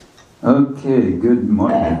Okay, good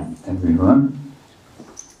morning, everyone.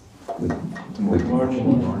 Good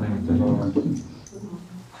morning. Good morning.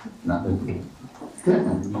 Not a good.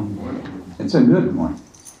 It's a good morning.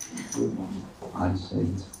 I say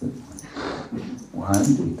it's a good morning. Why?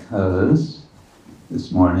 Because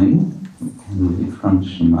this morning we can read from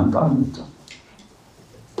Srimad Bhagavatam.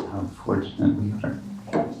 How fortunate we are.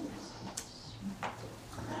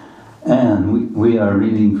 And we are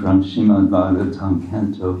reading from Srimad Bhagavatam,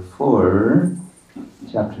 Canto 4,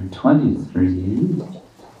 Chapter 23,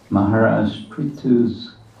 Maharaj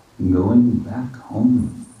Prithu's going back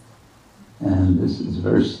home. And this is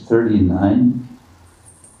verse 39,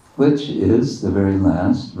 which is the very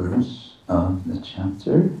last verse of the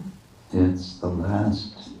chapter. It's the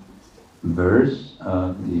last verse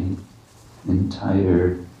of the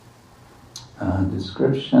entire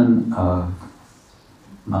description of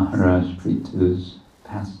Maharaj Prithu's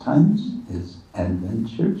pastimes, his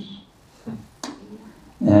adventures.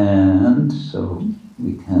 And so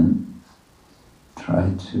we can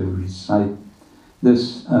try to recite.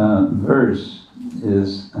 This verse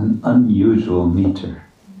is an unusual meter.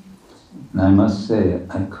 And I must say,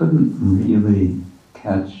 I couldn't really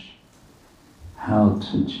catch how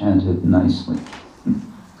to chant it nicely.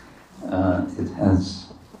 It has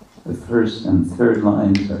the first and third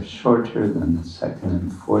lines are shorter than the second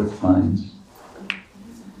and fourth lines.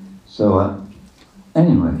 So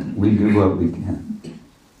anyway, we do what we can.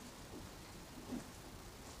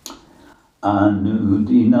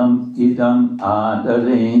 Anudinam idam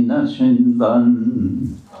adarena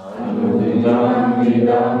shinvan. Anudinam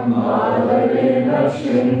idam adarena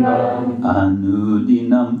shinvan.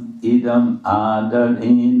 Anudinam idam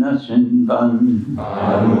adarena shinvan.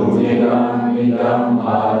 Anudinam idam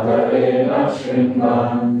adarena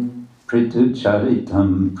shinvan. Prithucharitam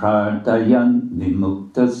prartayan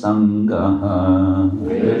vimukta sangaha.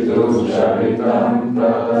 Prithucharitam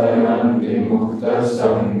prartayan vimukta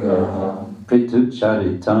sangaha.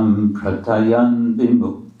 Prithucharitam prartayan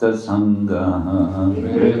vimukta sangaha.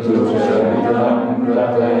 Prithucharitam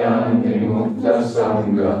prartayan vimukta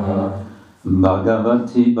sangaha.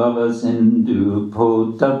 Bhagavati Bhava Sindhu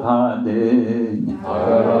Potapade.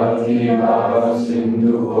 Bhagavati Bhava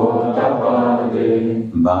Sindhu Potapade.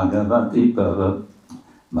 Bhagavati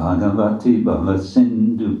Bhava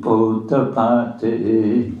Sindhu Potapade.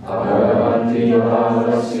 Bhagavati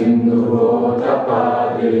Bhava Sindhu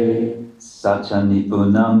Potapade.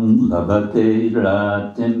 Sachanipunam labate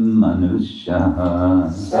ratim manusyaha.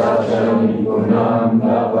 Sachanipunam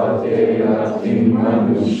labate ratim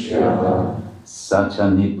manusyaha.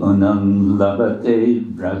 Sachanipunam labate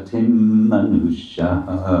ratim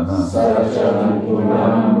manusyaha.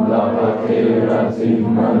 Sachanipunam labate ratim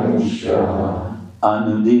manusyaha.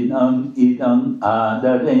 Anudinam idam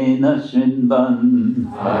adarena shrinvan.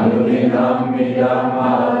 Anudinam idam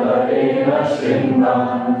adarena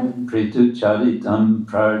shrinvan. Prithucharitam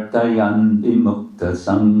prartayan vimukta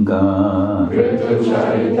sangha.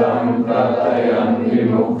 Prithucharitam prartayan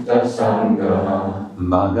vimukta sangha.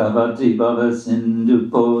 Bhagavati Bhava Sindhu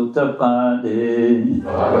Potapade.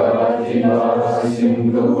 Bhagavati Bhava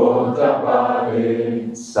Sindhu Potapade.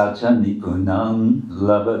 Sachanipunam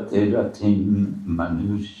labate ratim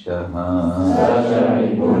manusyaha.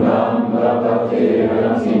 Sachanipunam labate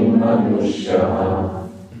ratim manusyaha.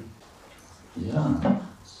 Yeah.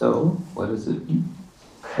 So, what does it mean?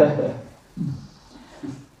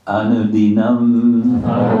 Anudinam,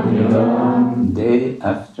 Anudinam, day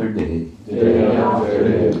after day. day after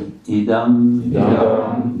day. Idam,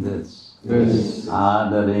 Idam, this. this.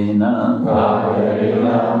 Adarena,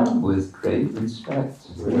 Adarena, with great respect.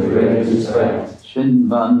 with great respect.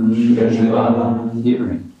 Shinvan, Shinvan,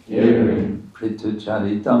 hearing. hearing.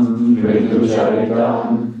 Prithucharitam,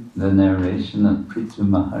 Prithucharitam, the narration of Prithu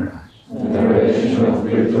Maharaj. narration of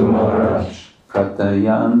Prithu Maharaj.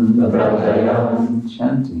 Pratayan, Pratayan,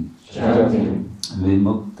 chanting. chanting.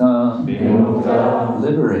 Vimukta, Vimukta,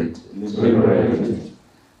 liberated. liberated.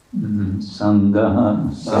 Sangha,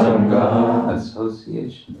 Sangha,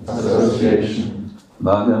 association. association.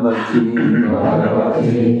 Bhagavati,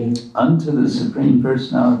 Bhagavati, unto the Supreme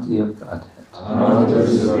Personality of Godhead. unto the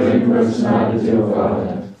Supreme Personality of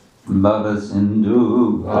Godhead. Bhava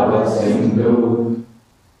Sindhu, Bhava Sindhu,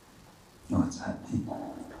 what's that mean?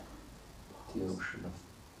 the ocean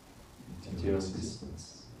of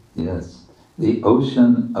existence. Yes, the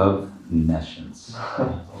ocean of nescience.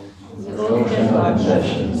 The ocean of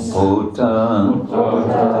nescience. Ota,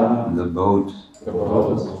 Ota, the boat. the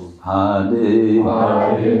boat. Hade,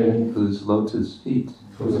 Hare, whose lotus feet.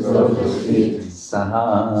 whose lotus feet.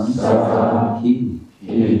 Saha, Saha, he.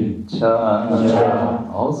 he. Cha,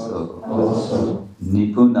 Cha, also. also.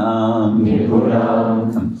 Nipunam,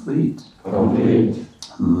 Nipunam, complete. complete.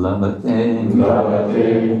 Lavate,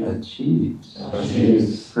 achieves.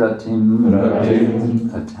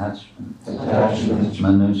 Pratim, attachment.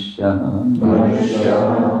 Manushya,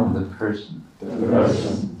 the person.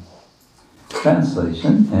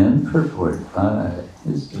 Translation and purport by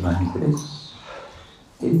His Divine Grace,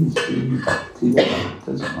 A.C.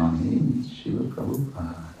 Bhaktivedanta Swami Srila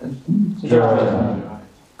Prabhupada.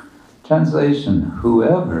 Translation: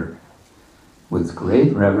 whoever, with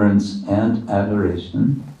great reverence and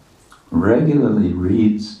adoration, regularly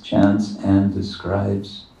reads, chants, and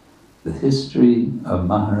describes the history of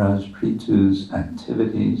Maharaj Prithu's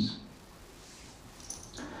activities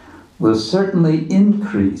will certainly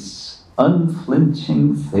increase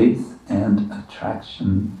unflinching faith and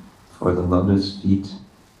attraction for the lotus feet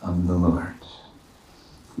of the Lord.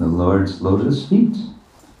 The Lord's lotus feet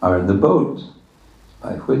are the boat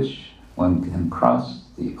by which one can cross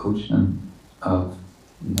the ocean of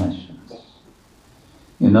nations.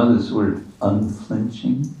 You know this word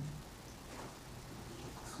unflinching?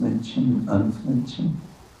 Flinching, unflinching.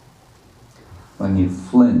 When you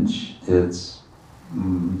flinch, it's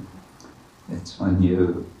when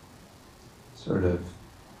you sort of,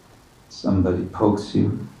 somebody pokes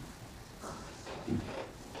you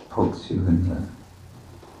in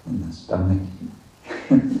the stomach,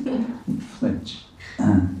 you flinch.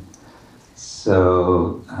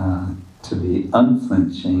 So to be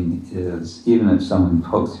unflinching is, even if someone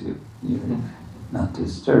pokes you, you're not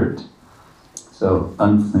disturbed. So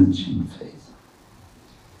unflinching faith.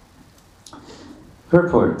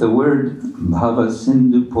 Purport: the word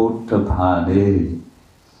Bhavasindhu Potapade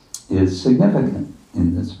is significant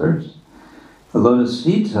in this verse. The lotus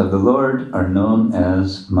feet of the Lord are known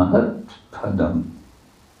as Mahat Padam.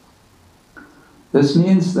 This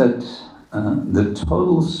means that the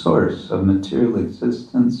total source of material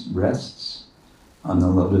existence rests on the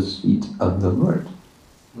lotus feet of the Lord.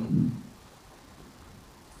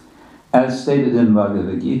 As stated in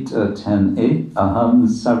Bhagavad Gita 10.8, Aham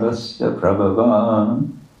Sarvasya Prabhava.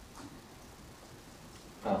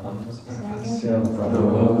 Aham Sarvasya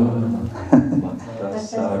Prabhava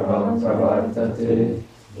Sarvam Pravartate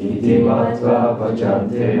Iti Matva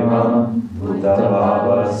Bhajante Mam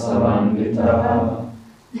Buddha-bhava Samamvitaha.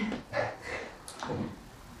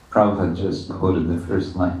 Prabhupada just quoted the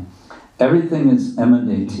first line. Everything is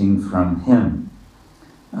emanating from Him.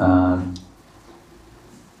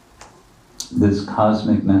 This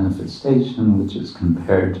cosmic manifestation, which is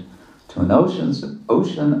compared to an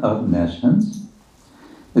ocean of nations,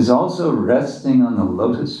 is also resting on the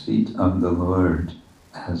lotus feet of the Lord.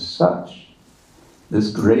 As such,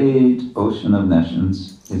 this great ocean of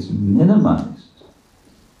nations is minimized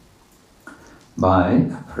by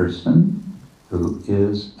a person who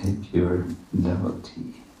is a pure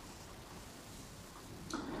devotee.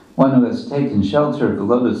 One who has taken shelter of the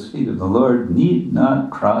lotus feet of the Lord need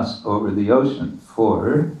not cross over the ocean,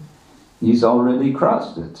 for he's already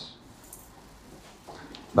crossed it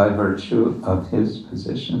by virtue of his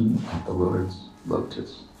position at the Lord's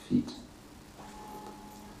lotus feet.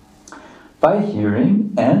 By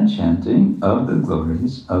hearing and chanting of the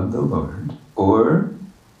glories of the Lord, or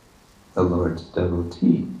the Lord's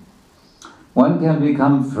devotee, one can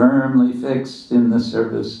become firmly fixed in the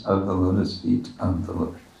service of the lotus feet of the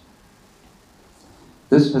Lord.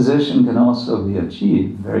 This position can also be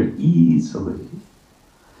achieved very easily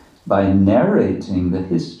by narrating the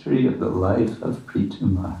history of the life of Prithu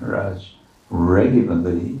Maharaj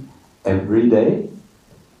regularly every day.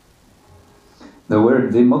 The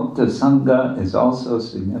word Vimukta Sangha is also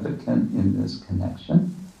significant in this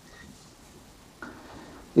connection,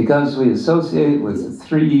 because we associate with the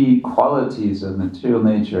three qualities of material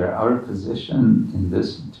nature. Our position in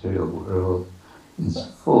this material world is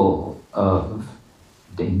full of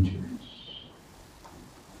dangers.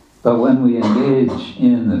 But when we engage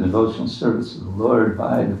in the devotional service of the Lord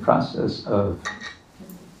by the process of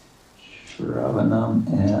Shravanam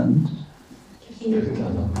and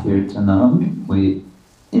Kirtanam, we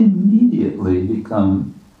immediately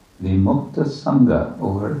become Vimukta Sangha,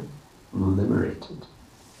 or liberated.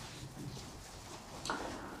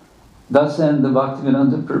 Thus end the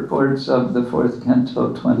Bhaktivedanta purports of the 4th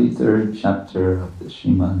canto, 23rd chapter of the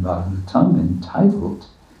Srimad Bhagavatam, entitled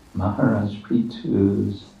Maharaj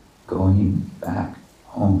Prithu's Going Back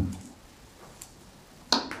Home.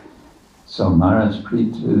 So Maharaj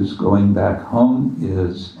Prithu's Going Back Home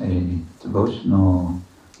is a devotional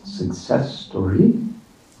success story.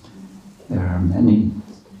 There are many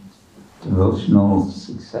devotional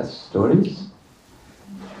success stories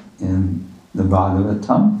in the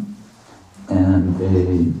Bhagavatam, and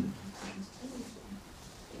they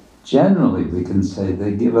generally we can say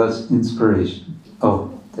they give us inspiration.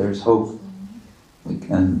 Oh, there's hope. We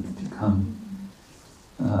can become,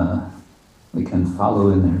 we can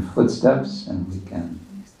follow in their footsteps, and we can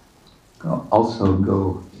also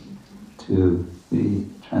go to the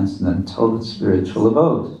transcendental spiritual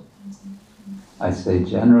abode. I say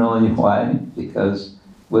generally, why? Because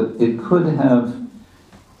it could have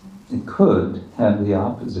the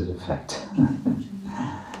opposite effect.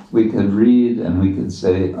 We could read and we could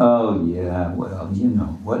say, oh yeah, well,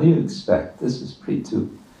 what do you expect? This is Prithu,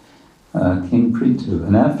 King Prithu.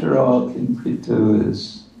 And after all, King Prithu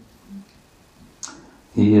is,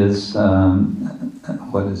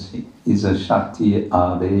 what is he? He's a Shakti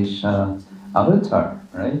Avesha avatar,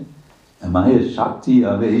 right? Am I a Shakti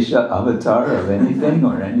Avesha avatar of anything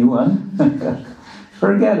or anyone?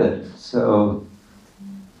 Forget it. So,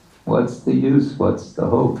 what's the use? What's the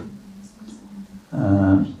hope?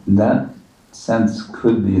 That sense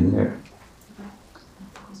could be there.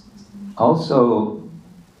 Also,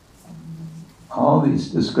 all these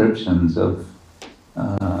descriptions of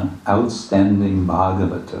outstanding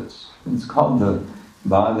Bhagavatas. It's called the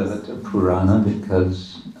Bhagavata Purana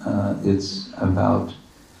because it's about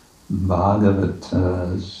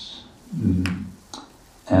Bhagavatas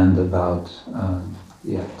and about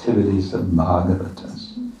the activities of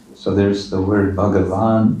Bhagavatas. So there's the word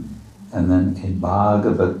Bhagavan, and then a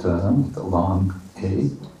Bhagavata, with a long A,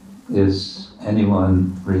 is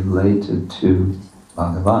anyone related to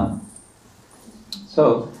Bhagavan.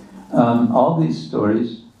 So, all these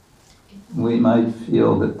stories, we might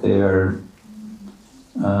feel that they are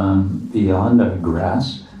beyond our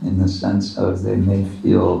grasp, in the sense of they may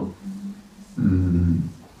feel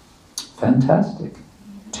fantastic,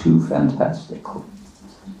 too fantastical.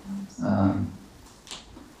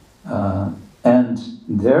 And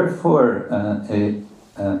therefore, a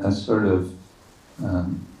sort of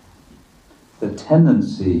the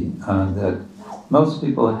tendency that most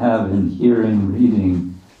people have in hearing,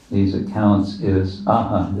 reading these accounts is,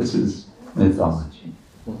 this is mythology.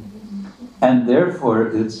 And therefore,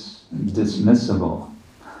 it's dismissible.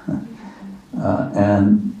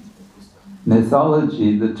 And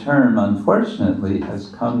mythology, the term, unfortunately, has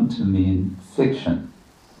come to mean fiction.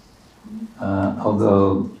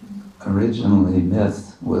 Although originally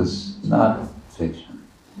myth was not fiction.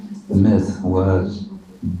 Myth was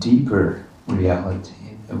deeper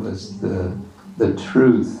reality. It was the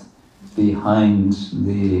truth behind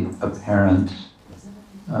the apparent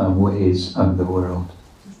ways of the world.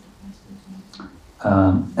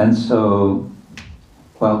 And so,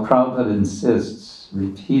 while Prabhupada insists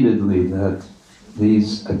repeatedly that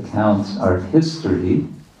these accounts are history,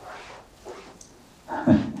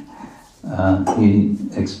 he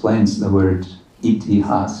explains the word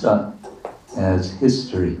itihasa as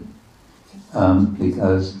history,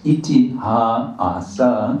 because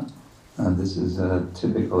itihasa, this is a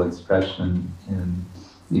typical expression in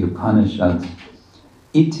the Upanishads,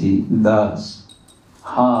 iti, thus,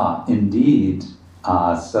 ha, indeed,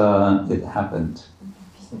 asa, it happened,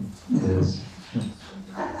 is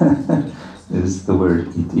the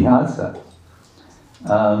word itihasa.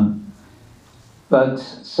 But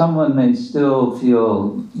someone may still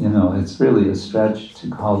feel, it's really a stretch to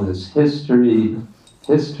call this history.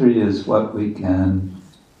 History is what we can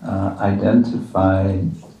identify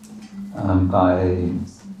by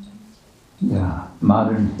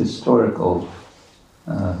modern historical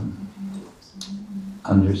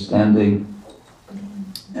understanding.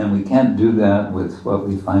 And we can't do that with what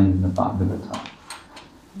we find in the Bhagavatam.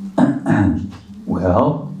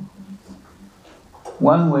 Well,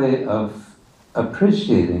 one way of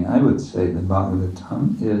appreciating, I would say, the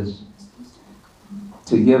Bhagavatam is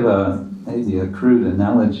to give maybe a crude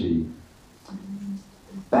analogy.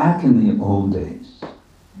 Back in the old days,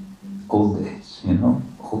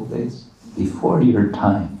 before your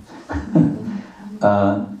time,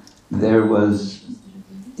 there was,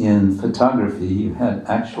 in photography, you had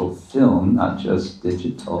actual film, not just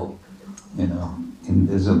digital,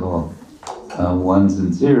 invisible ones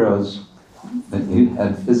and zeros, but you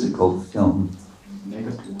had physical film.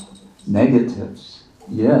 Negatives.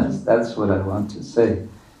 Yes, that's what I want to say.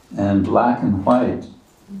 And black and white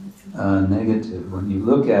negative. When you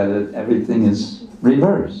look at it, everything is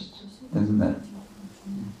reversed, isn't it?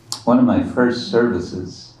 One of my first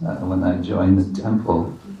services when I joined the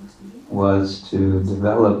temple was to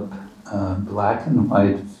develop black and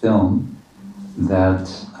white film that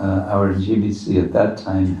our GBC at that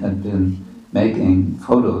time had been making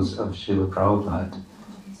photos of Srila Prabhupada.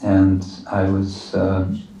 And I was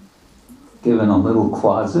given a little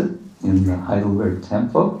closet in the Heidelberg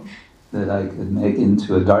Temple that I could make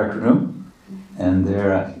into a dark room. And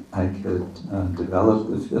there I could develop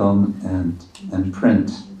the film and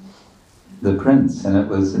print the prints. And it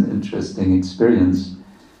was an interesting experience.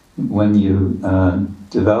 When you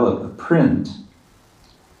develop a print,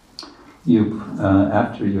 you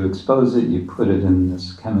after you expose it, you put it in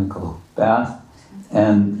this chemical bath,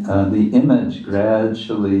 and the image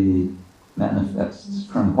gradually manifests.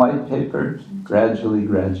 From white paper, gradually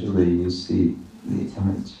you see the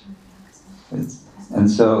image. And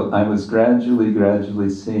so I was gradually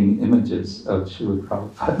seeing images of Srila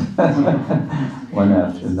Prabhupada, one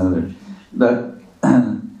after another. But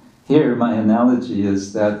here my analogy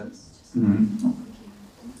is that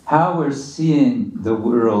how we're seeing the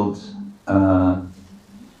world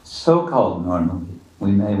so-called normally,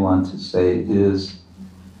 we may want to say, is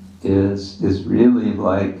really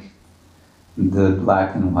like the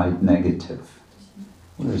black and white negative.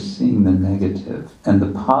 We're seeing the negative, and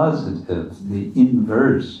the positive, the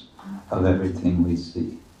inverse of everything we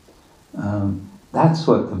see. That's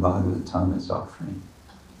what the Bhagavatam is offering.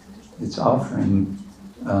 It's offering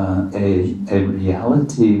a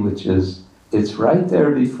reality which is, it's right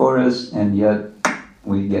there before us, and yet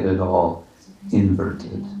we get it all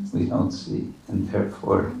inverted. We don't see, and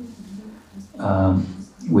therefore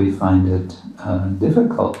we find it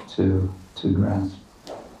difficult to grasp.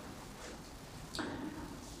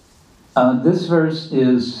 This verse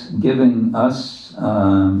is giving us,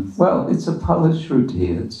 well, it's a Palashruti,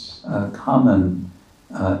 it's a common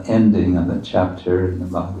ending of a chapter in the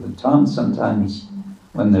Bhagavatam. Sometimes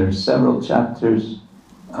when there are several chapters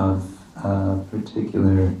of a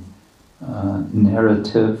particular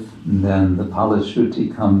narrative, then the Palashruti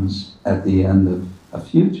comes at the end of a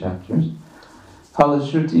few chapters.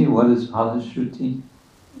 Palashruti, what is Palashruti?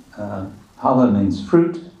 Pala means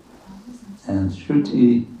fruit, and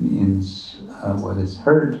Shruti means what is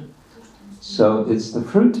heard. So it's the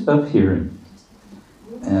fruit of hearing.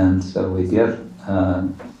 And so we get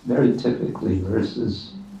very typically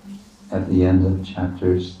verses at the end of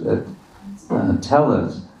chapters that tell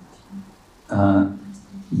us,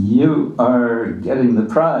 you are getting the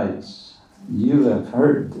prize. You have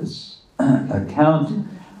heard this account,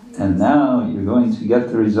 and now you're going to get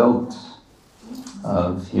the result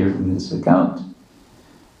of hearing this account.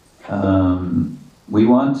 We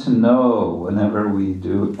want to know, whenever we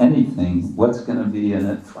do anything, what's going to be in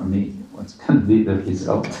it for me? What's going to be the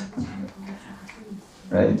result?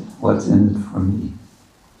 Right? What's in it for me?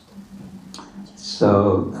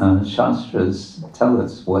 So, Shastras tell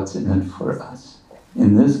us what's in it for us.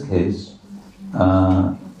 In this case,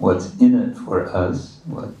 what's in it for us,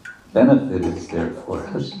 what benefit is there for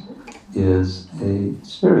us, is a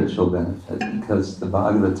spiritual benefit, because the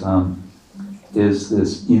Bhagavatam is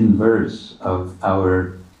this inverse of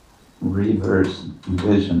our reverse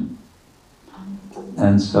vision.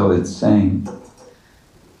 And so it's saying,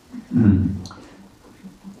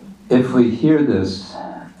 if we hear this,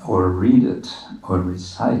 or read it, or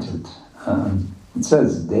recite it, it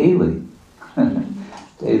says daily.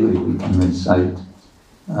 Daily we can recite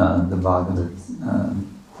the Bhagavatam.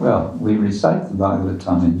 Well, we recite the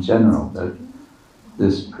Bhagavatam in general, but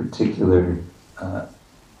this particular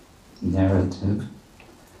narrative.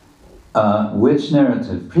 Which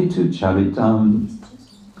narrative? Prithu Charitam.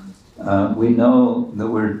 We know the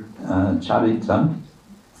word Charita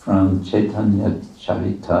from Chaitanya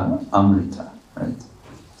Charita Amrita, right?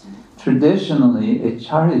 Traditionally, a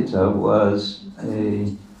Charita was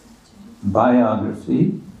a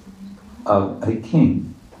biography of a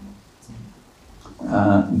king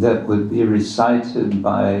that would be recited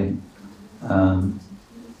by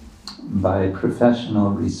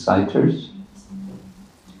professional reciters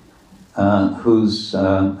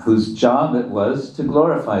whose job it was to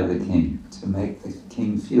glorify the king, to make the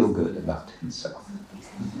king feel good about himself,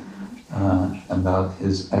 about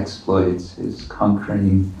his exploits, his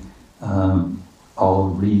conquering all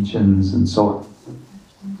regions and so on.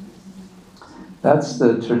 That's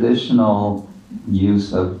the traditional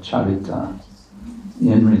use of charita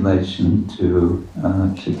in relation to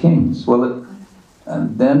kings. Well,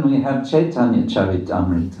 then we have Chaitanya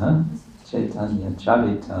Charitamrita, Chaitanya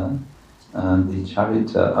Charita, the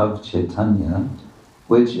Charita of Chaitanya,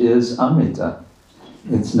 which is Amrita.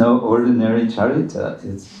 It's no ordinary Charita,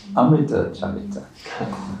 it's Amrita Charita.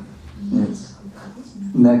 It's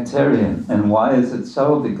nectarian. And why is it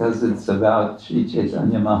so? Because it's about Sri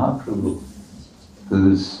Chaitanya Mahaprabhu,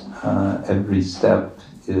 whose every step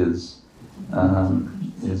is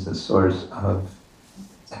a source of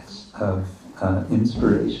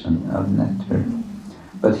inspiration, of nectar.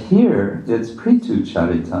 But here it's Prithu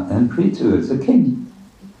Charita, and Prithu is a king.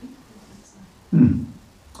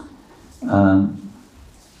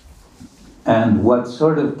 And what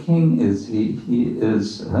sort of king is he? He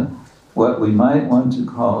is what we might want to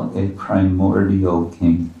call a primordial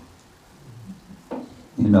king.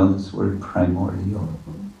 You know this word primordial?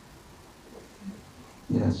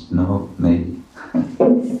 Yes, no, maybe.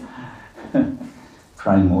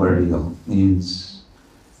 Primordial means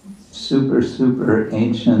super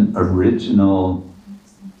ancient, original,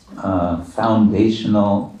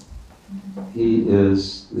 foundational. He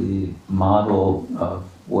is the model of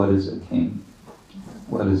what is a king,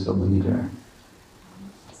 what is a leader.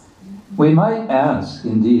 We might ask,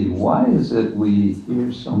 indeed, why is it we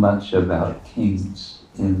hear so much about kings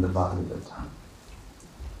in the Bhagavatam?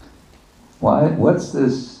 What's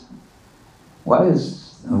this? Why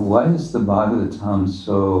is the Bhagavatam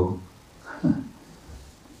so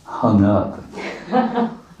hung up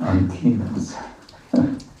on kings?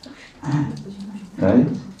 Right?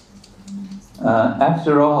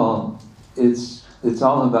 After all, it's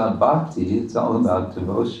all about bhakti. It's all about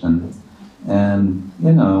devotion, and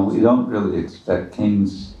we don't really expect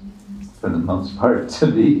kings, for the most part, to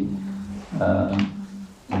be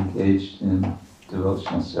engaged in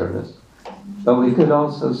devotional service. But we could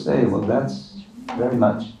also say, well, that's very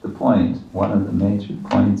much the point. One of the major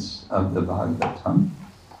points of the Bhagavatam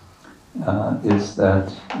is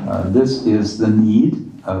that this is the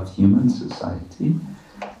need of human society,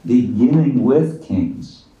 beginning with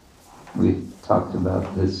kings. We talked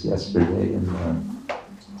about this yesterday in the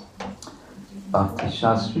Bhakti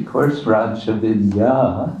Shastri course, Raja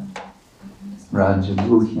Vidya, Raja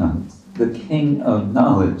Guhyan, the king of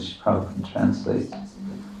knowledge, Prabhupada translates.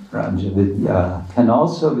 Raja Vidya can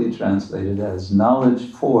also be translated as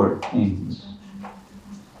knowledge for kings.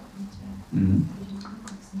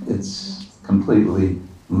 It's completely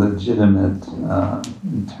legitimate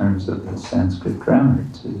in terms of the Sanskrit grammar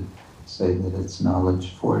to say that it's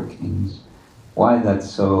knowledge for kings. Why that's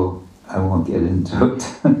so, I won't get into it.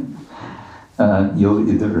 You'll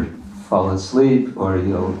either fall asleep, or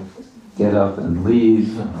you'll get up and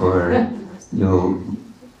leave, or you'll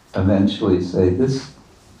eventually say,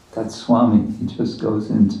 that Swami, he just goes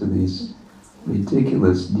into these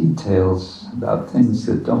ridiculous details about things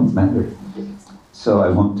that don't matter. So I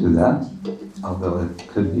won't do that, although it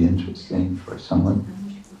could be interesting for someone.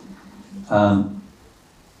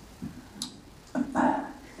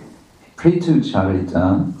 Prithu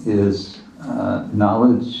Charita is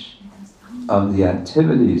knowledge of the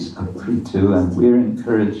activities of Prithu, and we're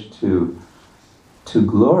encouraged to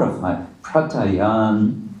glorify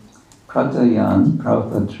Pratayan. Pratayan,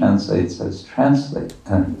 Prabhupada translates as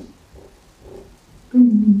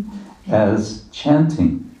as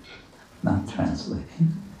chanting, not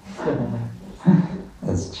translating,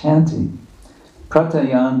 as chanting.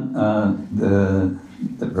 Pratayan, the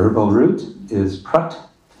verbal root is prat,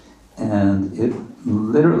 and it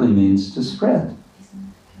literally means to spread.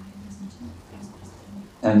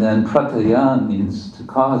 And then pratayan means to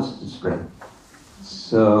cause to spread.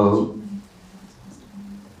 So,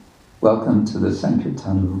 welcome to the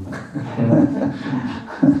Sankirtan movement.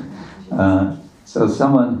 So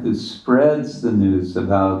someone who spreads the news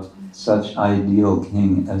about such ideal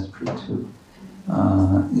king as Prithu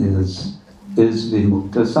is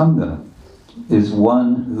Vimukta Sangha, is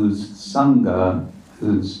one whose Sangha,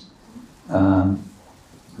 whose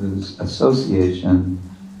association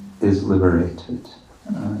is liberated,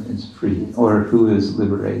 is free, or who is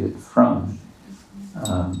liberated from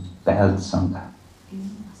bad Sangha.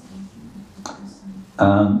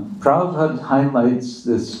 Prabhupada highlights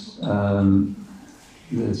this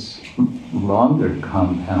longer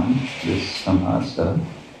compound, this samasa,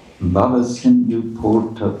 Bhavasindhu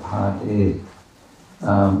Porta Pade,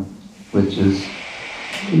 which is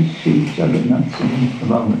Shri Jagannath Singh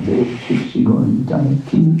Prabhupada, Shri Govindana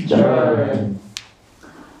Ki Jai.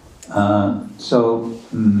 So,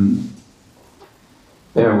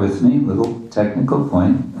 bear with me, little technical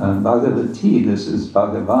point. Bhagavati, this is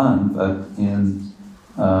Bhagavan, but in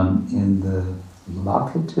the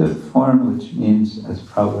locative form, which means, as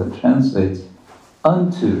Prabhupada translates,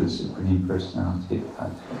 unto the Supreme Personality of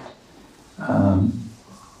Godhead.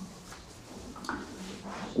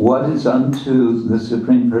 What is unto the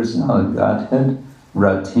Supreme Personality of Godhead?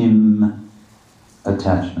 Ratim,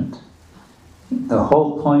 attachment. The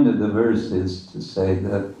whole point of the verse is to say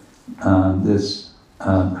that this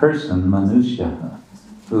person, Manusya,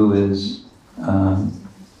 who is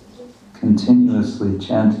continuously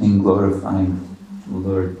chanting, glorifying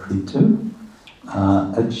Lord Prithu,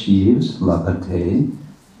 achieves labhate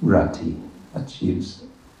rati, achieves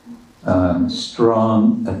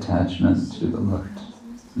strong attachment to the Lord.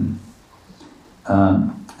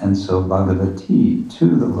 And so Bhagavati,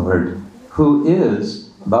 to the Lord, who is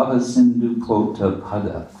Bhava Sindhu Pota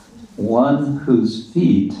Pada, one whose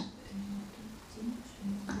feet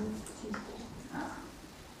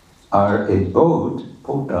are a boat,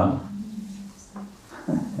 pota,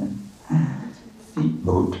 feet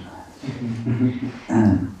boat.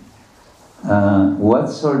 What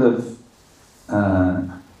sort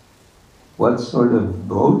of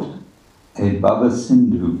boat? A Bhava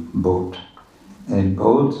Sindhu boat. A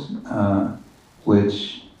boat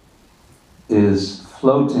which is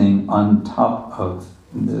floating on top of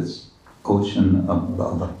this ocean of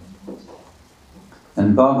Bhava.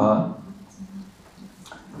 And Bhava,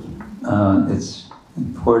 it's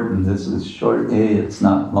important, this is short A, it's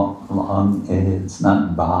not long A, it's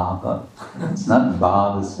not Bhava. It's not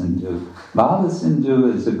Bhava Sindhu. Bhava Sindhu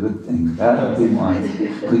is a good thing, that we want.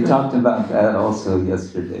 We talked about that also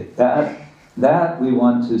yesterday. That we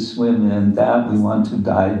want to swim in, that we want to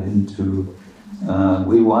dive into.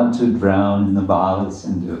 We want to drown in the Bhava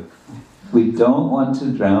Sindhu. We don't want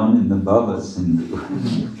to drown in the Bhava Sindhu.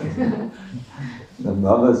 The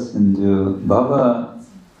Bhava Sindhu, Bhava,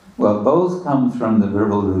 well, both come from the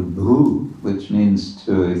verbal root bhu, which means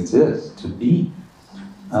to exist, to be.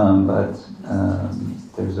 But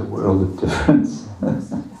there's a world of difference.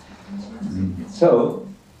 So,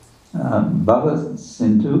 Bhava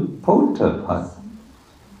Sindhu Potapad.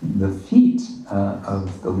 The feet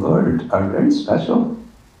of the Lord are very special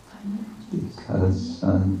because,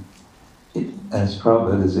 as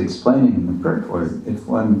Prabhupada is explaining in the purport, if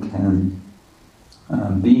one can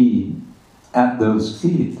be at those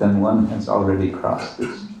feet, then one has already crossed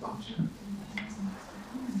this ocean.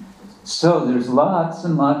 So there's lots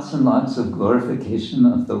and lots and lots of glorification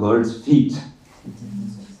of the Lord's feet.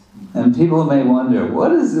 And people may wonder,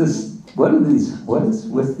 what is this? What is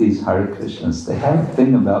with these Hare Krishnas? They have a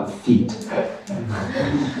thing about feet.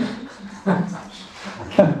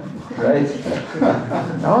 Right?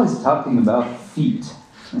 They're always talking about feet.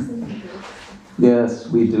 Yes,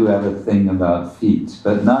 we do have a thing about feet,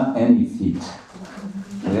 but not any feet.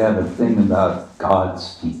 We have a thing about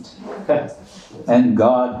God's feet. And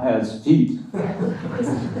God has feet.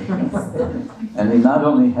 And He not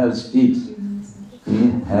only has feet,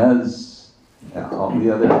 He has all the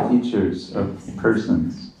other features of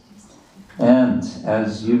persons. And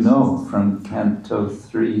as you know from Canto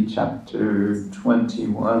 3, Chapter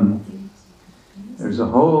 21, there's a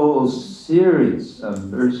whole series of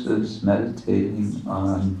verses meditating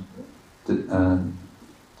on,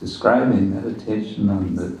 describing meditation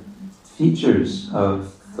on the features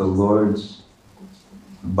of the Lord's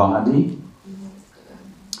body.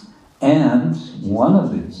 And one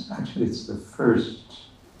of these, actually it's the first,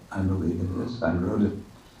 I believe it is, I wrote it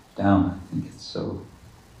down, I think it's so,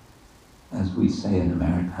 as we say in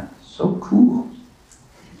America, so cool.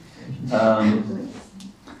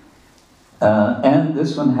 And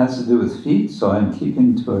this one has to do with feet, so I'm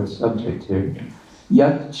keeping to our subject here.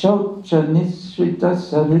 Yat chocha nishrita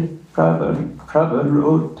sarit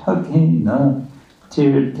pravarotakena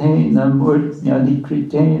tirtena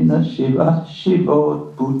murtnyadikritena shiva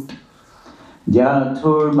shivot bhut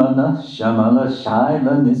dhyaturmana shamala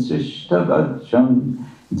shaila nisrishta vajram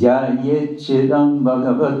dhyaye chidam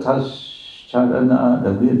bhagavatas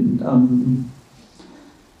charanadavindam.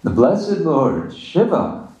 The blessed Lord,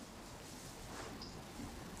 Shiva,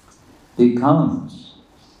 becomes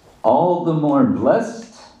all the more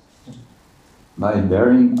blessed by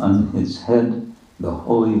bearing on his head the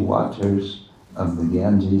holy waters of the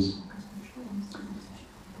Ganges,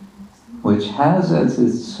 which has as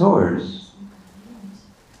its source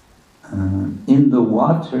in the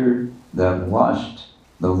water that washed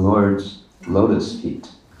the Lord's lotus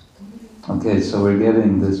feet. Okay, so we're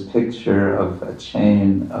getting this picture of a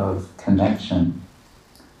chain of connection,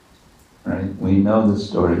 right? We know the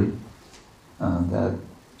story that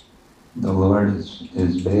the Lord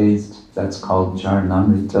is bathed, that's called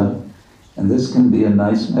Charanamrita, and this can be a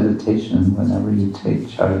nice meditation whenever you take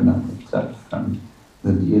Charanamrita from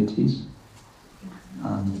the deities.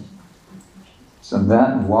 So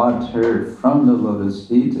that water from the lotus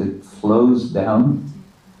feet, it flows down.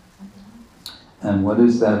 And what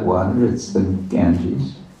is that water? It's the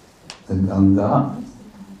Ganges, the Ganga.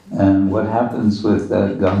 And what happens with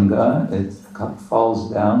that Ganga? It falls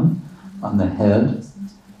down on the head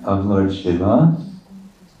of Lord Shiva.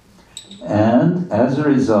 And as a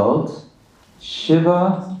result,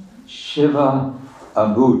 Shiva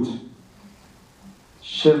Abhut.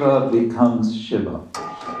 Shiva becomes Shiva.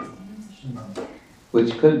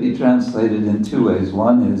 Which could be translated in two ways.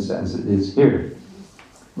 One is, as it is here,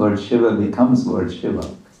 Lord Shiva becomes Lord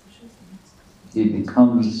Shiva. He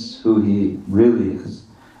becomes who he really is.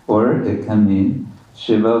 Or it can mean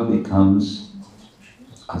Shiva becomes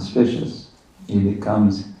auspicious. He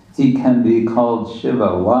can be called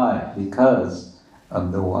Shiva. Why? Because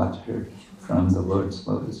of the water from the Lord's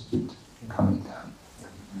lotus feet coming down.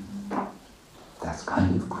 That's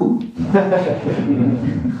kind of cool.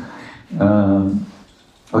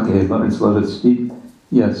 Okay, Lord's lotus feet.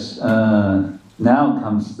 Yes, now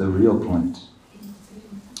comes the real point.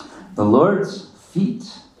 The Lord's feet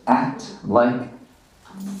act like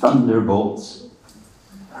thunderbolts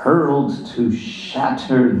hurled to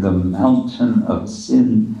shatter the mountain of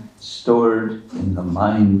sin stored in the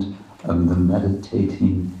mind of the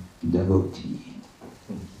meditating devotee.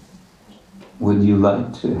 Would you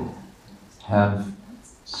like to have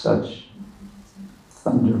such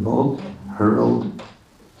thunderbolt hurled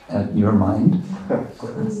at your mind?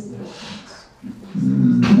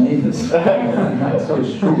 Maybe. I'm not so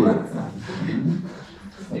sure.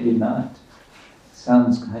 Maybe not.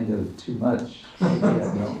 Sounds kind of too much. Maybe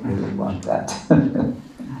I don't really want that.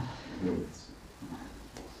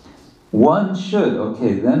 One should.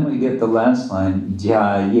 Okay, then we get the last line.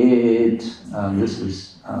 Dhyayet. This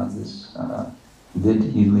is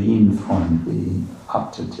vidhilin form, the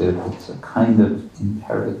optative. It's a kind of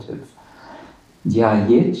imperative.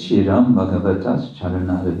 Dhyayet shiram bhagavatas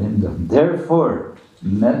charanarvindam. Therefore,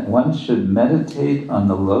 one should meditate on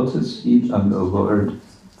the lotus feet of the Lord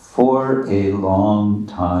for a long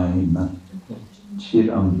time.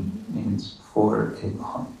 Chiram means for a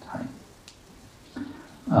long time.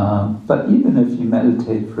 But even if you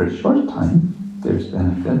meditate for a short time, there's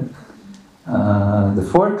benefit. The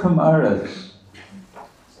four Kumaras.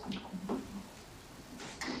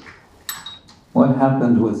 What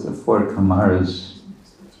happened with the four Kumaras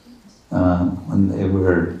when they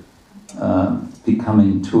were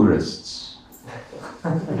becoming tourists?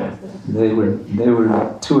 They were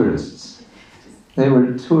tourists. They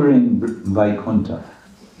were touring Vaikuntha.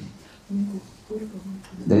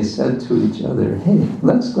 They said to each other, "Hey,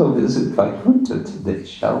 let's go visit Vaikuntha today,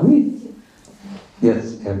 shall we?"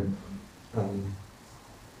 Yes, Aaron.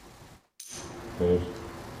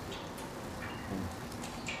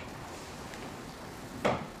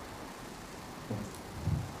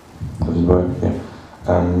 Does it work? Yeah.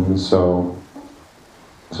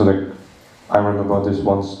 I remember this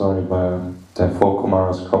one story where the four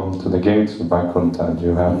Kumaras come to the gates of Vaikuntha, and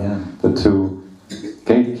you have the two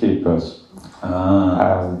gatekeepers,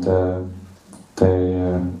 and the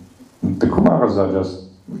Kumaras are just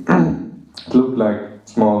look like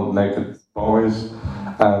small naked boys,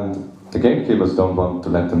 and the gatekeepers don't want to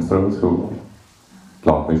let them through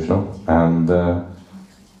Lord Vishnu, and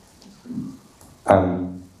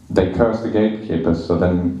they curse the gatekeepers. So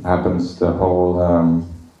then happens the whole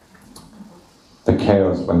the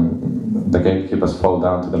chaos when the gatekeepers fall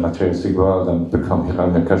down to the materialistic world and become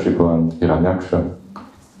Hiranyakashipu and Hiranyaksha.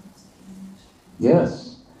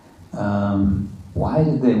 Yes. Why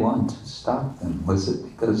did they want to stop them? Was it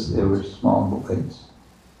because they were small boys?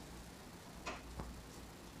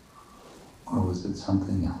 Or was it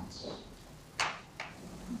something else?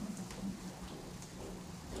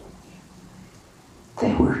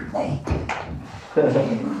 They were naked.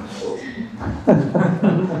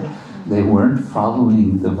 They weren't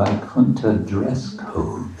following the Vaikuntha dress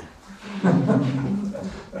code.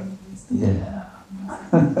 Yeah.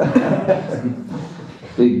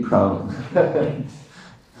 Big problem.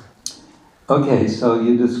 Okay, so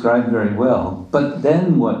you described very well. But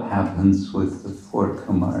then what happens with the four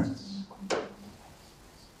Kumars?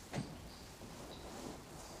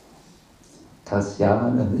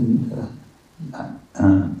 Tasyaravinda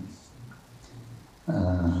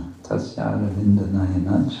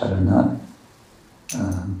Nayana Charanat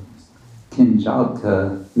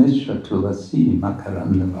Kinjalka Mishra Tulasi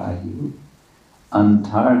Makaranda Vayu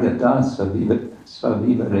Antargada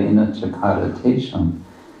Svavivarena Chakaratesham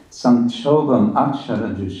Sanchobam Akshara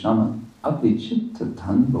Jushama Apichitta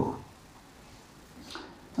Tanbo.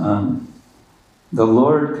 The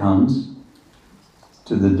Lord comes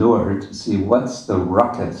to the door to see what's the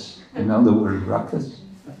ruckus. You know the word ruckus?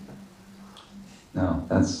 No,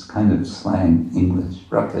 that's kind of slang English.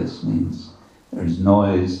 Ruckus means there's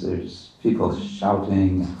noise, there's people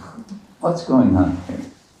shouting. What's going on here?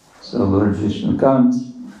 So Lord Vishnu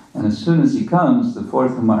comes, and as soon as he comes, the four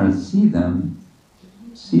Kumaras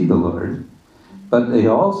see the Lord, but they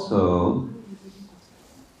also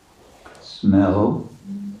smell.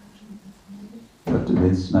 What do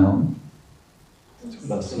they smell?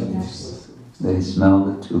 They smell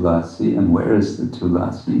the tulasi, and where is the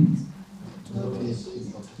tulasi?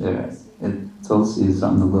 There. Tulsi is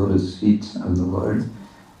on the lotus feet of the Lord,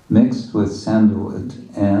 mixed with sandalwood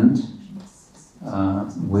and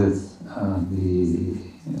with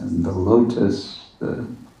the lotus, the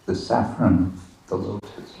the saffron of the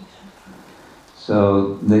lotus.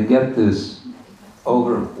 So they get this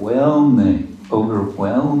overwhelming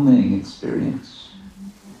experience,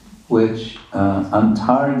 which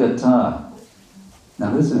antargata.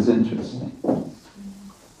 Now this is interesting.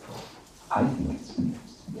 I think it's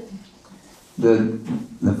interesting.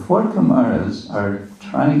 The four Kumaras are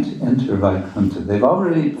trying to enter Vaikuntha. They've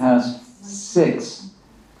already passed 6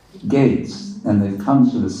 gates, and they've come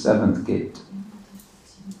to the 7th gate.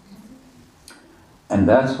 And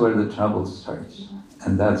that's where the trouble starts,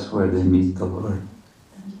 and that's where they meet the Lord.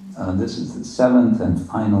 This is the 7th and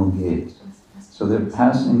final gate. So they're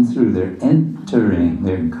passing through, they're entering,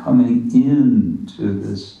 they're coming into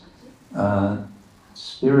this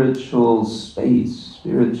spiritual space,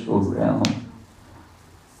 spiritual realm.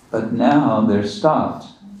 But now they're stopped.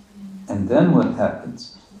 And then what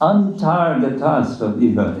happens? Antargatasa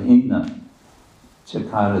vivarena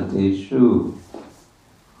chakarateshu.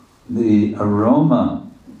 The aroma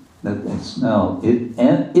that they smell, it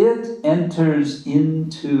enters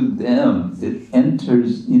into them. It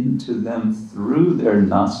enters into them through their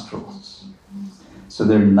nostrils. So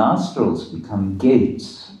their nostrils become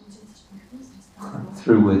gates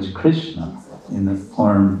through which Krishna, in the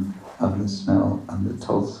form of the smell of the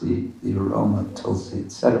tulsi, the aroma of tulsi,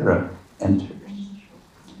 etc., enters.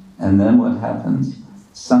 And then what happens?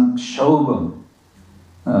 Sankshobham.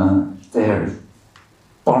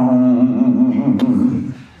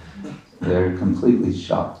 They're completely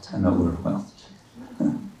shocked and overwhelmed.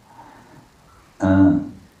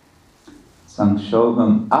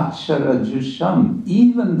 Sankshobham akshara jusham,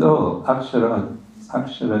 even though akshara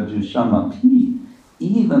jusham api,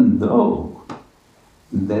 even though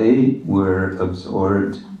they were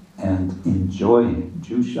absorbed and enjoying,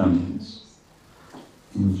 jusham means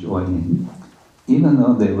enjoying, even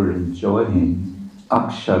though they were enjoying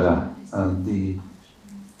akshara, the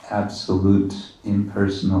absolute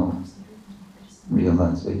impersonal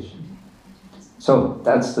realization. So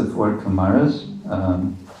that's the 4 Kumaras.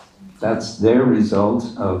 That's their result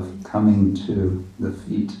of coming to the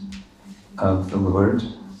feet of the Lord,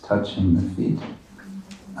 touching the feet,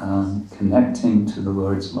 connecting to the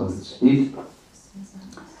Lord's lotus feet.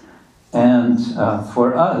 And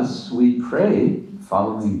for us, we pray,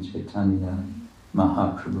 following Chaitanya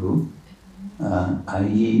Mahaprabhu,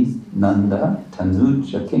 Ayi Nanda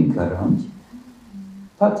Tanuja Kinkaram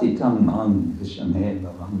Patitam Mang Vishame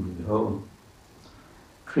Lavangiro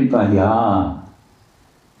Kripaya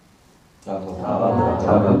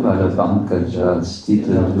Tava Paravankaja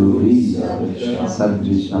Stita Duli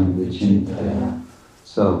Sadrisham Vichintaya.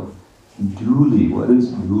 So, Duli, what is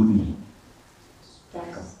Duli?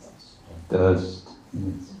 Dust,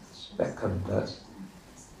 speck of dust.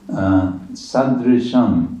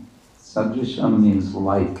 Sadrisham. Sadrisham means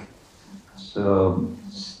like. So,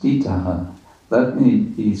 stitaha, let me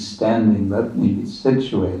be standing, let me be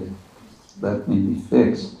situated, let me be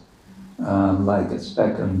fixed, like a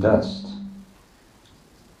speck of dust.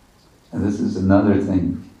 And this is another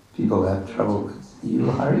thing people have trouble with. You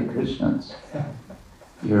Hare Krishnas,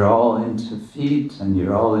 you're all into feet and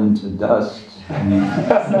you're all into dust. I mean,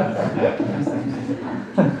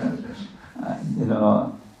 you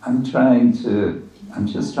know, I'm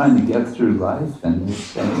just trying to get through life, and you're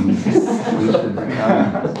saying we should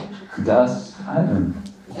become dust. I don't know.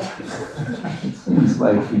 It seems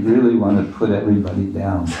like you really want to put everybody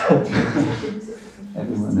down.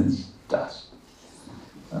 Everyone is dust.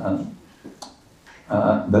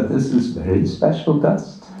 But this is very special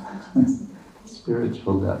dust,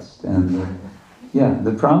 spiritual dust. And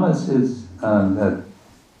the promise is that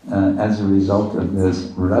as a result of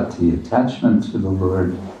this, rati, attachment to the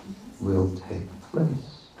Lord, will take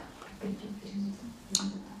place.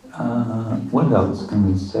 What else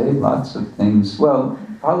can we say? Lots of things. Well,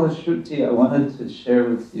 Palashruti, I wanted to share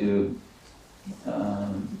with you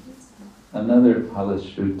another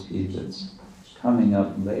Palashruti that's coming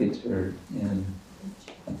up later in,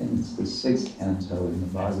 I think it's the 6th canto in the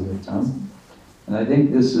Bhagavatam. And I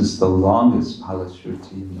think this is the longest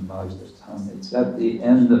Palashruti in the Bhagavatam. It's at the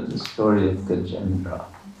end of the story of Gajendra.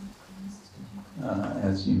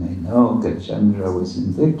 As you may know, Gajendra was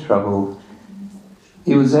in big trouble.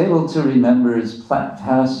 He was able to remember his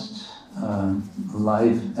past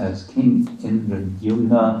life as King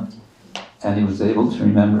Indradyumna, and he was able to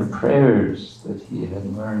remember prayers that he had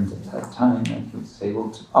learned at that time, and he was able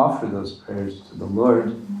to offer those prayers to the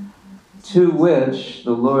Lord, to which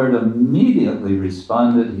the Lord immediately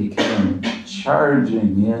responded. He came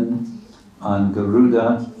charging in on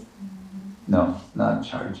Garuda. No, not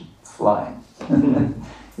charging, flying.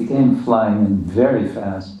 He came flying in very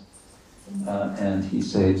fast, and he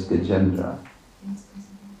saves Gajendra.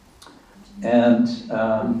 And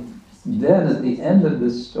then at the end of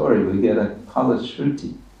this story, we get a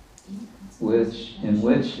Palashruti, in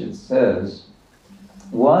which it says,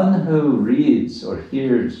 one who reads or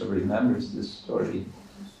hears or remembers this story,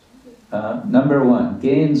 number one,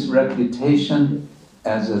 gains reputation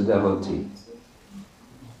as a devotee.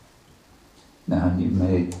 Now you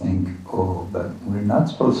may think, oh, but we're not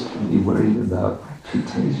supposed to be worried about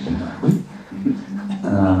reputation, are we?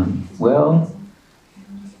 Well,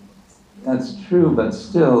 that's true, but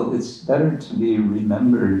still, it's better to be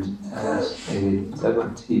remembered as a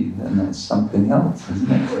devotee than as something else,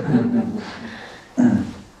 isn't it?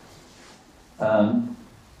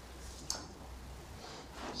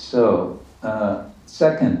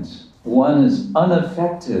 Second, one is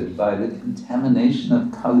unaffected by the contamination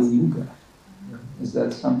of Kali Yuga. Is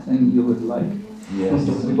that something you would like?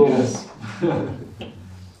 Yes.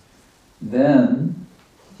 Then,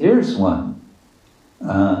 here's one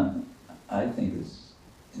I think is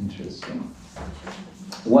interesting.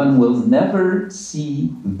 One will never see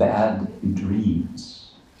bad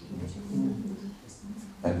dreams.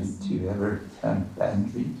 Have you ever had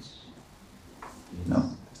bad dreams?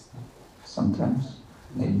 No. Sometimes,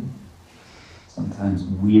 maybe. Sometimes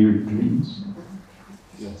weird dreams.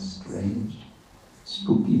 Strange,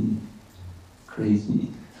 spooky,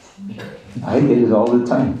 crazy. I get it all the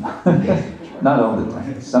time. Not all the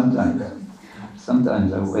time, sometimes.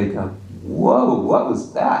 Sometimes I wake up, whoa, what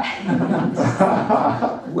was that?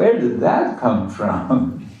 Where did that come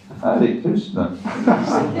from? Hare Krishna.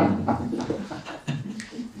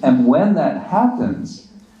 And when that happens,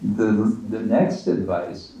 the next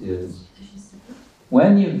advice is,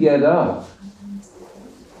 when you get up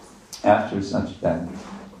after such bad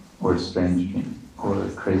or strange dream or a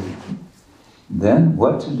crazy dream, then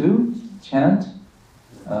what to do? Chant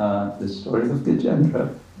the story of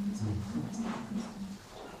Gajendra.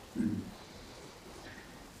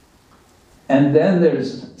 And then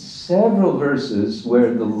there's several verses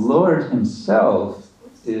where the Lord himself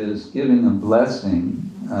is giving a blessing.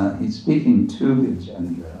 He's speaking to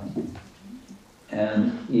Gajendra,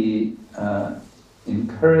 and he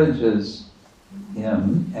encourages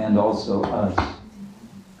him and also us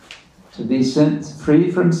to be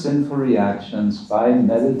free from sinful reactions by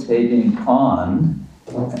meditating on,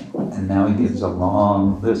 and now he gives a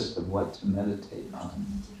long list of what to meditate on.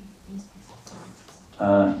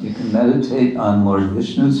 You can meditate on Lord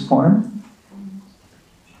Vishnu's form,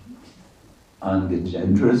 on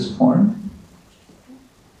Gajendra's form,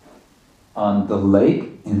 on the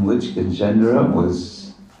lake in which Gajendra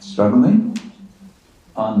was struggling,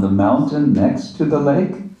 on the mountain next to the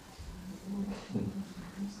lake,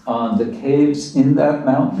 on the caves in that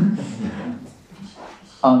mountain,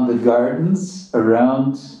 on the gardens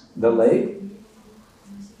around the lake,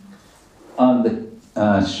 on the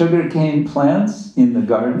sugarcane plants in the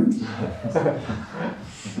garden,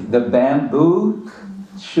 the bamboo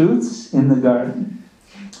shoots in the garden,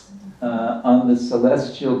 on the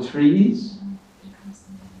celestial trees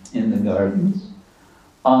in the gardens,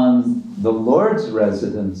 on the Lord's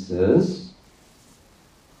residences,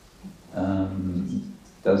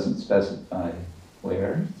 doesn't specify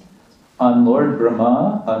where, on Lord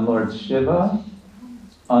Brahma, on Lord Shiva,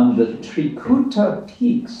 on the Trikuta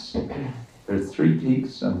peaks. There are 3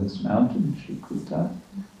 peaks on this mountain, Trikuta,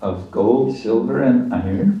 of gold, silver, and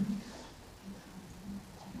iron.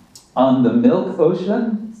 On the milk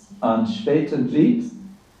ocean, on Shvetadvip,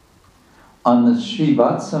 on the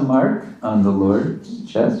Srivatsa mark, on the Lord's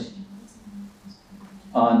chest,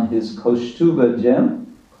 on his Kaustuba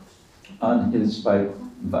gem, on his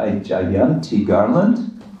Vaijayanti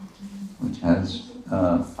garland, which has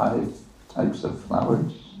 5 types of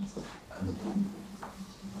flowers,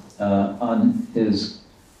 on his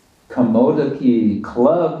Kamodaki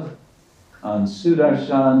club, on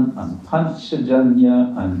Sudarshan, on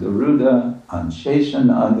Panchajanya, on Garuda, on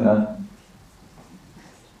Sheshanaga.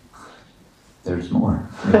 There's more.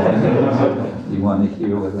 You want to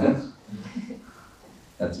hear what that's?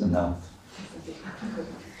 That's enough.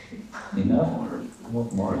 Enough?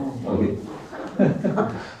 More. Okay.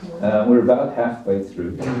 We're about halfway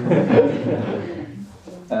through.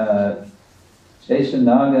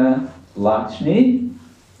 Sheshanaga, Lakshmi,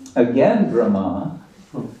 again Brahma,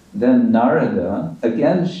 then Narada,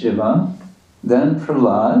 again Shiva, then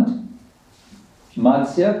Prahlad,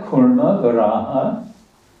 Matsya, Kurma, Varaha,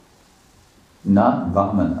 not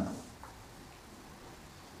Vamana.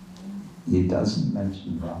 He doesn't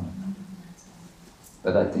mention Vamana.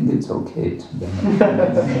 But I think it's okay to mention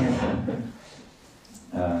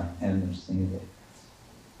and Nrsimha.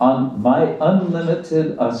 On my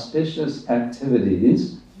unlimited auspicious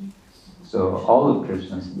activities, so all of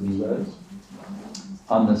Krishna's leelas,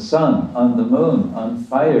 on the sun, on the moon, on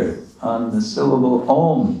fire, on the syllable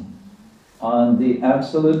Om, on the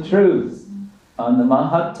absolute truth, on the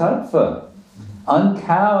Mahat Tattva, on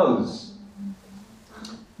cows,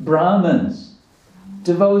 Brahmins,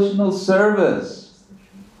 devotional service,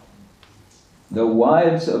 the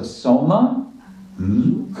wives of Soma,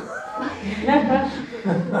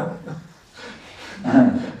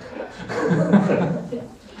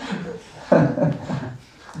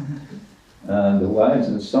 the wives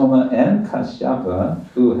of Soma and Kashyapa,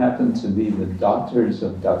 who happened to be the daughters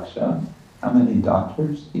of Daksha. How many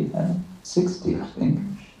daughters he had? 60, I think.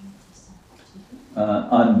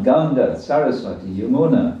 On Ganga, Saraswati,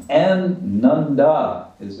 Yamuna, and Nanda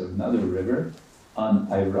is another river. On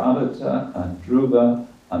Airavata, on Dhruva,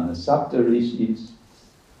 on the Saptarishis,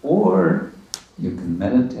 or you can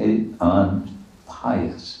meditate on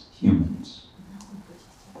pious humans.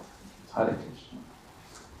 Hare Krishna.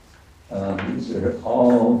 These are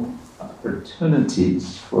all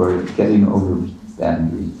opportunities for getting over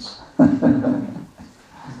boundaries.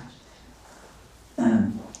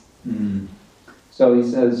 So he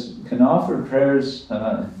says, can offer prayers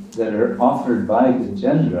that are offered by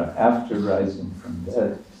Gajendra after rising from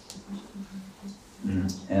bed.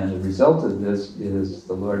 And the result of this is,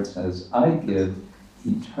 the Lord says, I give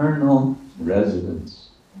eternal residence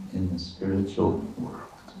in the spiritual world.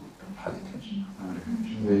 Hare Krishna.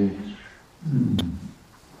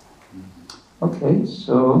 Okay,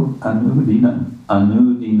 so anudinam,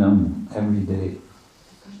 every day,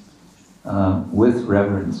 with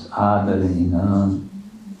reverence, adarena,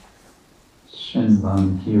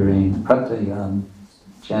 shinvam, hearing, pratayam,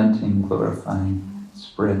 chanting, glorifying,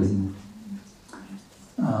 spreading,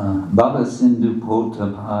 Baba Sindhu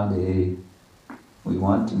Potapade, we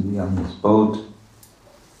want to be on this boat.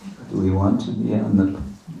 Do we want to be on the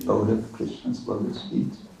boat of Krishna's lotus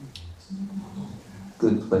feet?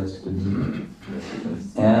 Good place to be.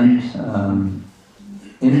 And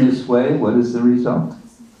in this way, what is the result?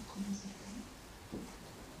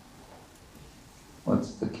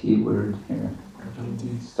 What's the key word here?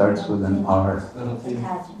 Starts with an R.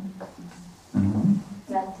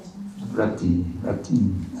 Rati,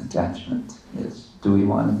 attachment. Yes. Do we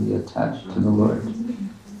want to be attached to the Lord?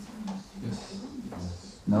 Yes.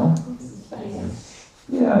 No?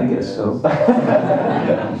 Yeah, I guess so.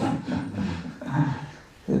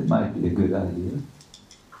 It might be a good idea.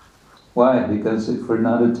 Why? Because if we're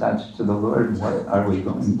not attached to the Lord, what are we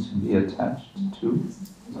going to be attached to?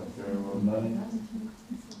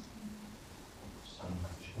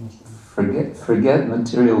 Forget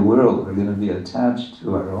material world. We're going to be attached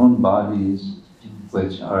to our own bodies,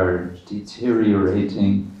 which are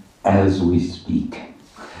deteriorating as we speak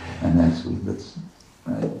and as we listen.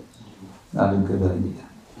 Right? Not a good idea.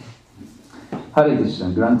 Hare Krishna,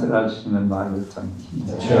 Grantaraj Srimad Bhagavatam ki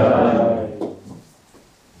jai.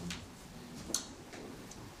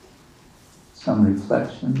 Some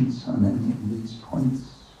reflections on any of these points?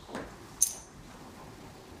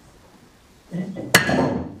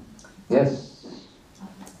 Yes.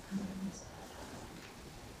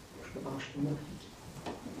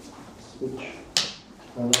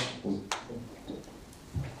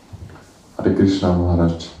 Hare Krishna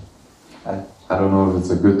Maharaj. I don't know if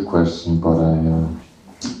it's a good question, but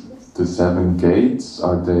the 7 gates,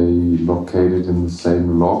 are they located in the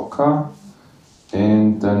same loka?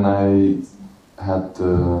 And then I had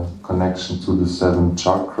the connection to the 7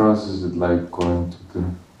 chakras. Is it like going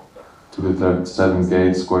to the 7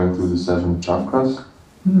 gates, going through the 7 chakras?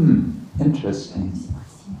 Interesting.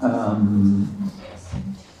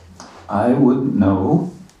 I wouldn't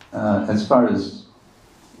know. As far as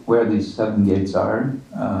where these 7 gates are,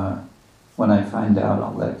 when I find out,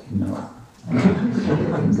 I'll let you know. You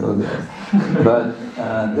can go there. But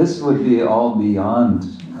this would be all beyond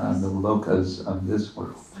the lokas of this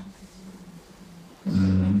world.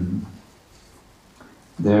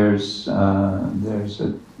 There's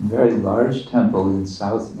a very large temple in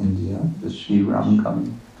South India, the Sri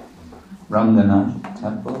Ranganath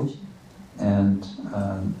temple, and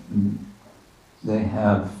they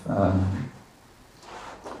have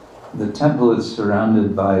the temple is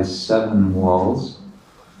surrounded by 7 walls,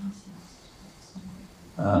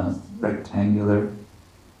 rectangular,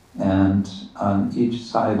 and on each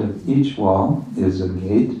side of each wall is a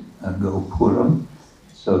gate, a gopuram.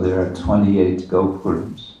 So there are 28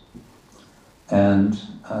 gopurams. And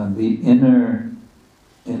the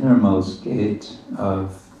innermost gate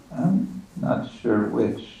of, I'm not sure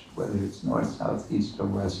which, whether it's north, south, east, or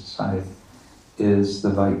west side, is the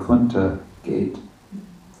Vaikuntha gate.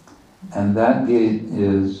 And that gate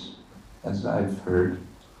is, as I've heard,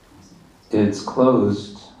 it's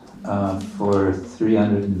closed for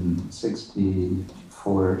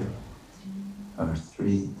 364 or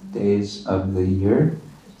 3 days of the year,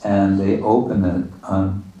 and they open it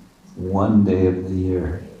on one day of the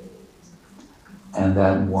year. And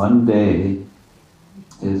that one day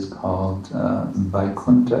is called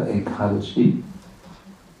Vaikuntha Ekadashi.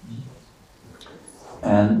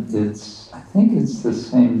 And I think it's the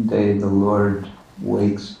same day the Lord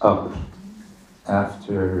wakes up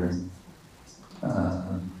after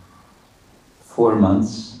 4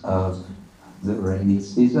 months of the rainy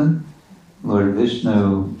season. Lord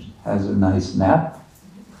Vishnu has a nice nap,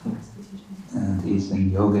 and he's in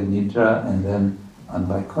Yoga Nidra, and then on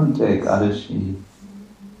Vaikuntha Ekadashi,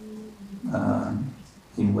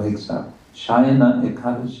 he wakes up. Shayana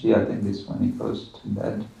Ekadashi, I think, is when he goes to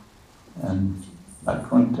bed, and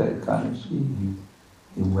Vaikuntha Ekadashi,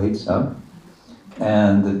 he wakes up,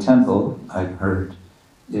 and the temple, I've heard,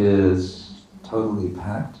 is totally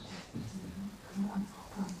packed.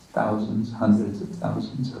 Thousands, hundreds of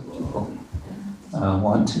thousands of people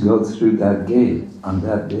want to go through that gate on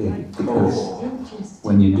that day, because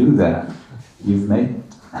when you do that, you've made it.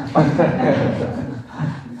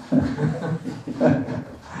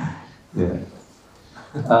 Yeah.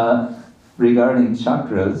 Regarding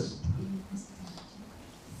chakras,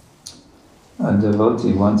 a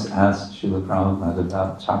devotee once asked Srila Prabhupada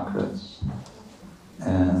about chakras,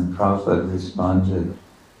 and Prabhupada responded,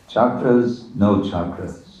 "Chakras, no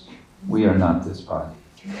chakras. We are not this body."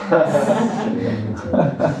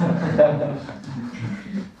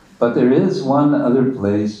 But there is one other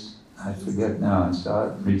place, I forget now, I saw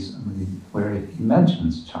it recently, where he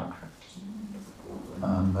mentions chakras.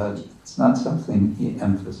 But it's not something he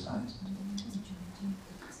emphasized.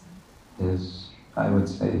 I would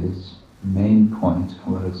say his main point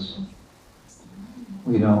was,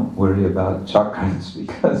 we don't worry about chakras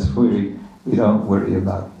because we don't worry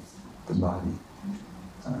about the body.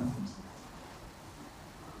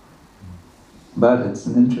 But it's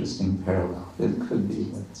an interesting parallel. It could be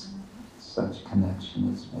that such connection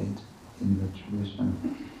is made in the tradition.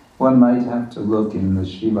 One might have to look in the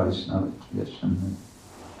Sri Vaishnava tradition,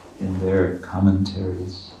 in their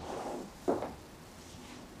commentaries.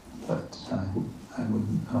 But I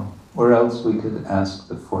wouldn't know. Or else we could ask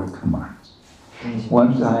the four Kumars.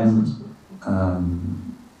 One time,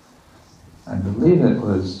 I believe it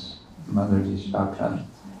was Mother Vishaka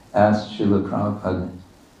asked Srila Prabhupada,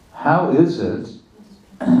 how is it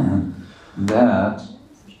that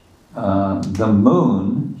the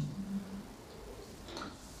moon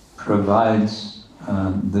provides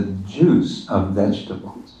the juice of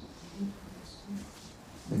vegetables?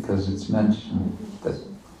 Because it's mentioned that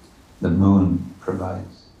the moon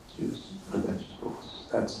provides juice for vegetables.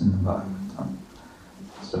 That's in the Bhagavatam.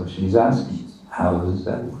 So she's asking, how does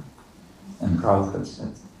that work? And Prabhupada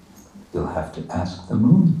said, you'll have to ask the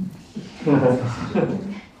moon.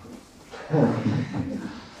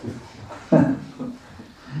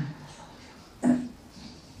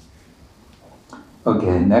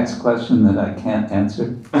 Okay, next question that I can't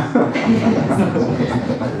answer.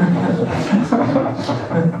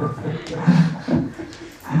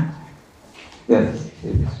 Yes,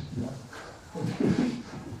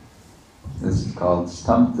 this is called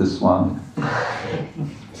Stump the Swami.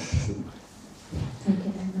 Thank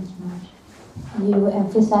you very much, Maharaj. You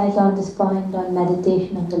emphasized on this point on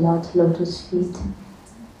meditation on the Lord's lotus feet.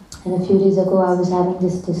 And a few days ago I was having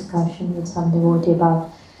this discussion with some devotee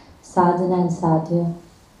about sadhana and sadhya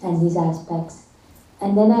and these aspects.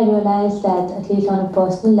 And then I realized that, at least on a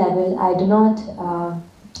personal level, I do not,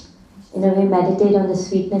 in a way, meditate on the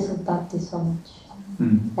sweetness of bhakti so much.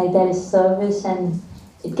 Like there is service and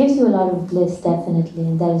it gives you a lot of bliss, definitely,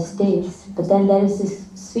 and there is taste. But then there is this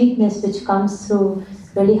sweetness which comes through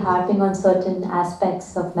really harping on certain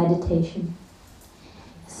aspects of meditation.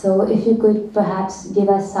 So if you could perhaps give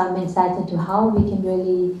us some insight into how we can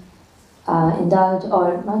really indulge,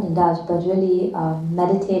 or not indulge, but really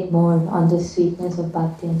meditate more on the sweetness of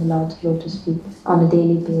bhakti and the Lord's lotus feet on a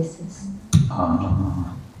daily basis.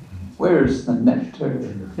 Where's the nectar? We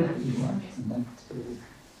want the nectar.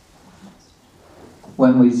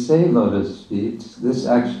 When we say lotus feet, this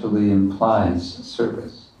actually implies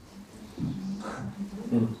service.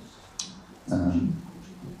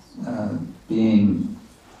 Being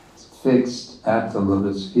fixed at the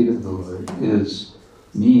lotus feet of the Lord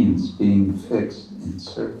means being fixed in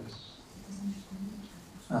service.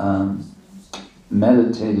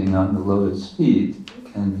 Meditating on the lotus feet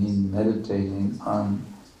can mean meditating on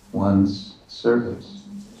one's service,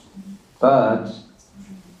 but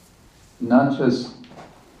not just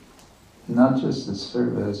the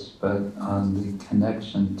service, but on the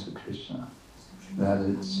connection to Krishna. that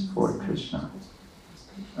it's for Krishna.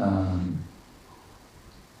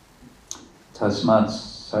 Tasmat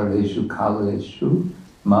sarveshu kaleshu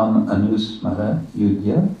mam anusmara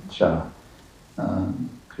yudya cha.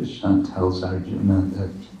 Krishna tells Arjuna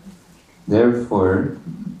that therefore,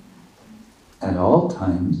 at all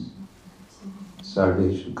times,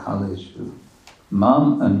 sarveshu kaleshu,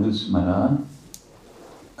 mam anusmara.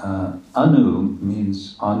 Anu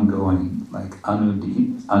means ongoing, like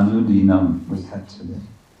anudinam we had today.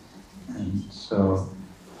 And so,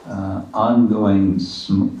 ongoing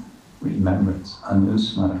remembrance,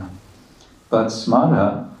 anusmara. But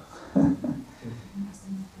smara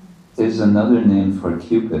is another name for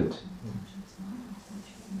Cupid.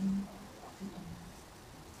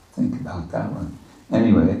 Think about that one.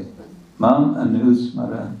 Anyway, mam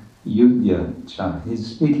anusmara yudya cha. He's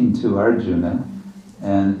speaking to Arjuna,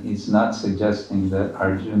 and he's not suggesting that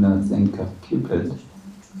Arjuna think of Cupid,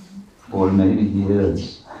 or maybe he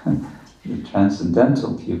is, the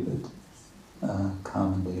transcendental Cupid,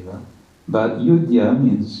 Kamadeva. But yudya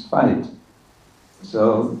means fight.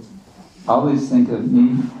 So always think of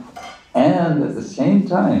me, and at the same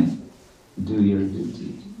time, do your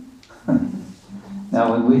duty.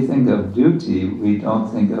 Now when we think of duty, we don't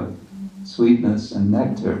think of sweetness and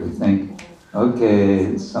nectar. We think, okay,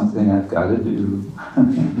 it's something I've got to do.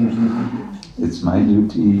 It's my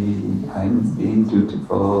duty. I'm being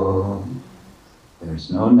dutiful.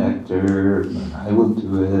 There's no nectar, but I will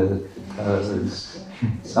do it because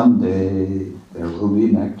someday there will be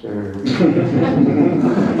nectar.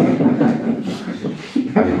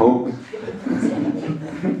 I hope.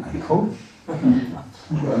 I hope.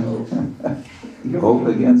 Hope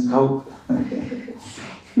against hope.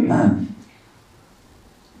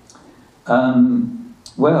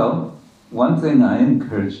 Well, one thing I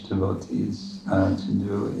encourage devotees to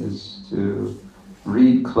do is to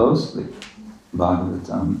read closely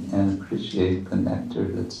Bhagavatam and appreciate the nectar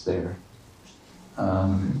that's there.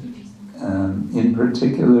 In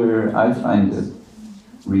particular, I find it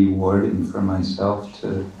rewarding for myself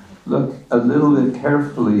to look a little bit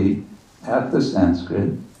carefully at the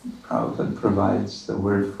Sanskrit. Prabhupada provides the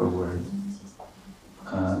word for word.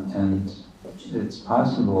 And it's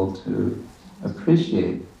possible to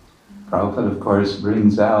appreciate. Prabhupada, of course,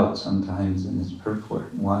 brings out sometimes in his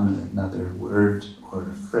purport one or another word or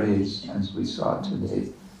a phrase, as we saw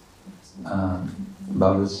today.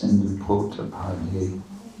 Bhava Sindhu Pota Pade.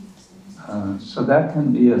 So that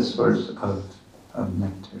can be a source of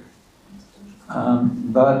nectar.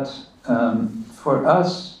 But for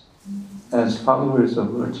us, as followers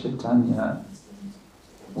of Lord Chaitanya,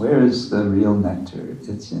 where is the real nectar?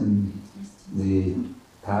 It's in the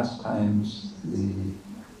pastimes,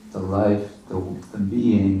 the life, the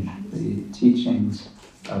being, the teachings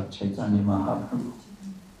of Chaitanya Mahaprabhu.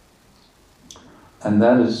 And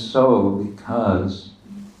that is so because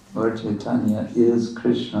Lord Chaitanya is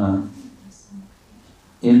Krishna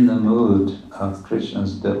in the mood of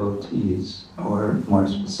Krishna's devotees, or more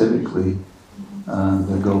specifically,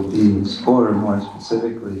 the gopis, or more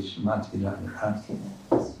specifically, Shrimati Radharani.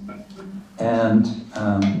 And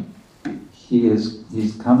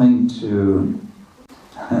he's coming to,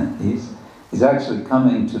 he's actually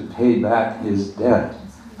coming to pay back his debt.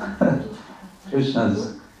 Krishna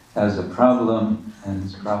has a problem, and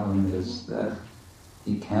his problem is that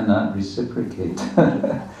he cannot reciprocate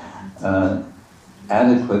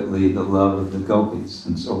adequately the love of the gopis.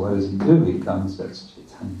 And so what does he do? He comes as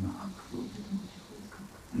Chaitanya Mahaprabhu.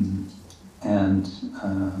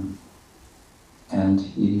 And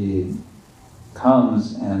he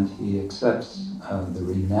comes and he accepts the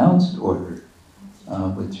renounced order,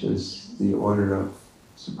 which is the order of,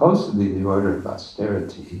 supposed to be the order of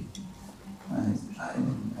austerity.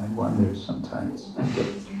 I wonder sometimes.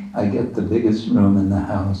 I get the biggest room in the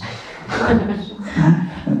house.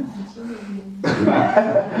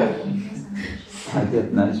 I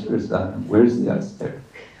get nice prasadam. Where's the austerity?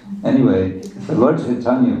 Anyway, the Lord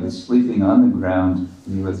Chaitanya was sleeping on the ground.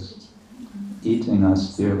 He was eating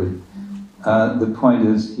austerely. The point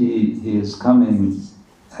is, he is coming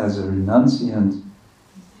as a renunciant,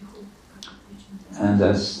 and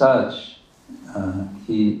as such,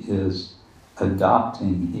 he is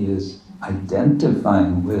adopting, he is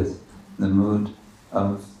identifying with the mood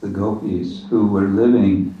of the gopis who were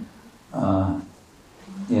living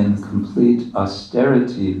in complete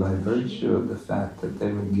austerity by virtue of the fact that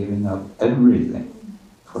they were giving up everything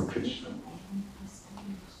for Krishna.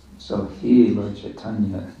 So he, Lord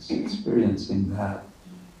Chaitanya, is experiencing that,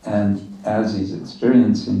 and as he's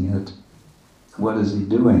experiencing it, what is he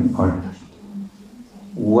doing? Or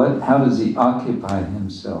how does he occupy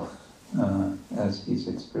himself as he's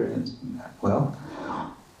experiencing that. Well,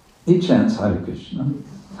 he chants Hare Krishna.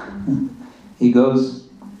 He goes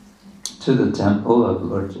to the temple of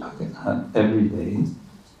Lord Jagannath every day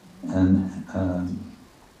and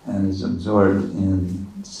is absorbed in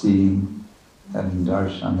seeing, having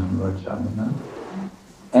darshan of Lord Jagannath.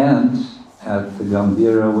 And at the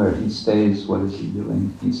Gambhira where he stays, what is he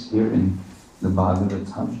doing? He's hearing the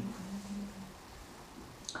Bhagavatam.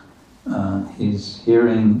 He's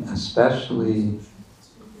hearing especially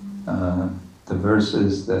the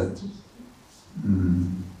verses that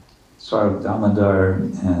Swarup Damodar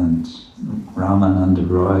and Ramananda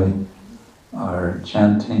Roy are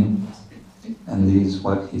chanting, and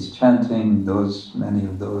what he's chanting, many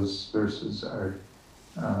of those verses are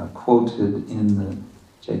quoted in the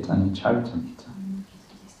Chaitanya Charitamrita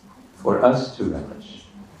for us to relish.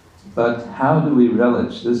 But how do we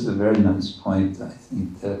relish? This is a very nice point, I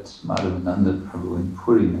think, that Madhavananda Prabhu in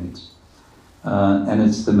Puri makes. And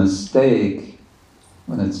it's the mistake,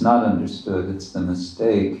 when it's not understood, it's the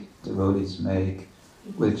mistake devotees make,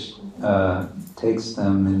 which takes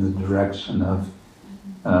them in the direction of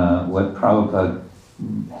what Prabhupada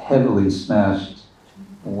heavily smashed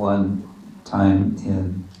one time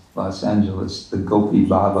in Los Angeles, the Gopi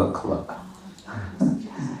Baba Club.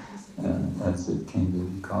 As it came to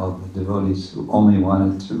be called, the devotees who only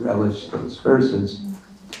wanted to relish those verses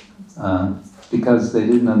because they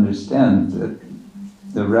didn't understand that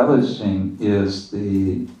the relishing is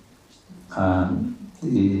the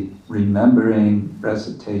remembering,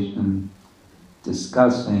 recitation,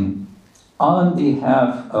 discussing on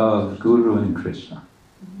behalf of Guru and Krishna.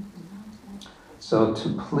 So to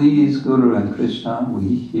please Guru and Krishna,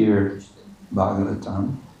 we hear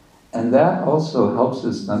Bhagavatam, and that also helps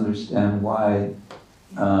us to understand why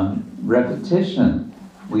repetition,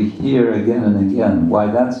 we hear again and again, why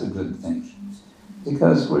that's a good thing.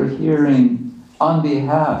 Because we're hearing on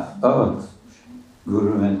behalf of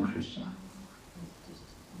Guru and Krishna.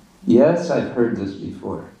 Yes, I've heard this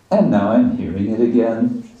before, and now I'm hearing it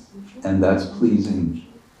again, and that's pleasing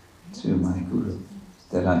to my Guru,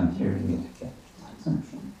 that I'm hearing it again.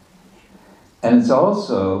 And it's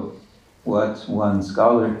also what one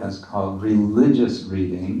scholar has called religious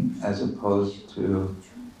reading, as opposed to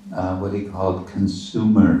what he called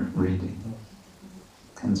consumer reading.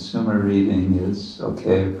 Consumer reading is,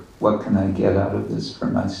 okay, what can I get out of this for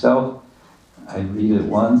myself? I read it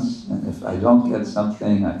once, and if I don't get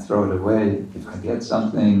something, I throw it away. If I get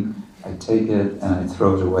something, I take it and I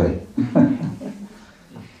throw it away.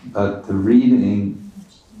 But the reading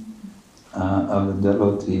of a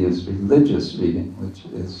devotee is religious reading, which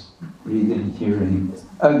is reading, hearing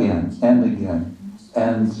again and again,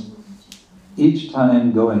 and each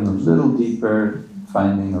time going a little deeper,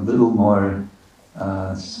 finding a little more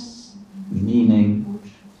meaning.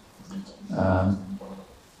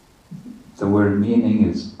 The word meaning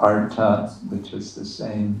is artha, which is the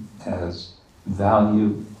same as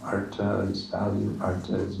value. Artha is value,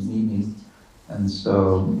 artha is meaning. And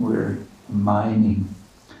so we're mining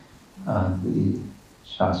the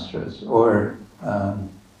Shastras. Or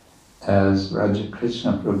as Raja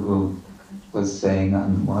Krishna Prabhu was saying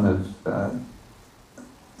on one of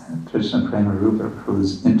Krishna Prema Rupa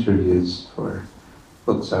Prabhu's interviews for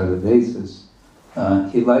Books Are the Basis,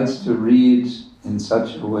 he likes to read in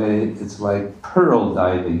such a way, it's like pearl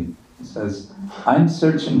diving. He says, I'm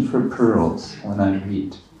searching for pearls when I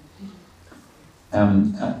read.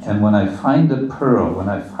 And when I find a pearl, when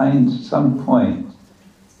I find some point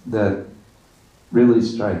that really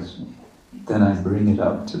strikes me, then I bring it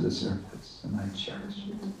up to the surface and I cherish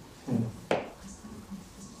it.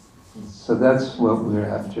 So that's what we're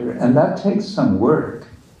after. And that takes some work.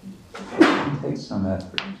 It takes some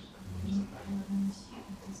effort.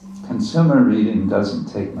 Consumer reading doesn't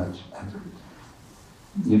take much effort.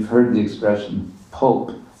 You've heard the expression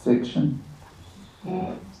pulp fiction?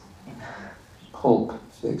 Pulp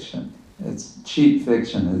fiction. It's cheap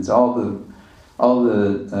fiction. It's all the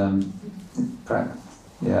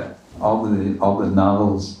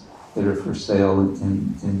novels that are for sale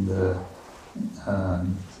in the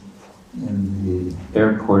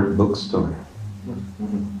airport bookstore.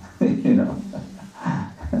 You know.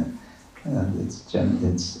 And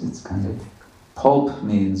it's kind of, pulp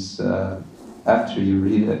means after you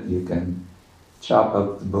read it, you can chop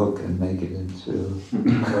up the book and make it into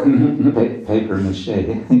paper mache,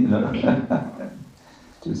 you know,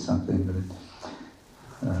 do something with it.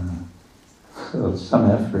 So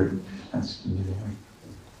some effort has to be there.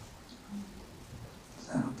 Is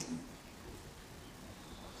that okay?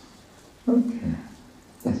 Okay.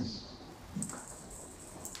 Yes.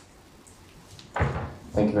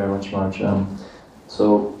 Thank you very much, Marge.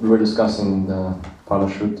 So we were discussing the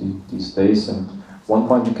Palashruti these days, and one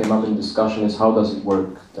point that came up in discussion is how does it work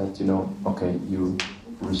that, okay, you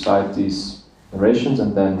recite these narrations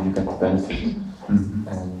and then you get the benefit. Mm-hmm.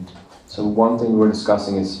 And so one thing we were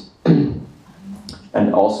discussing is,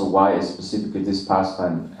 and also why specifically this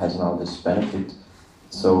pastime has now this benefit.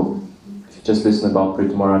 So if you just listen about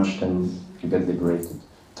Prithu Maharaj, then you get liberated.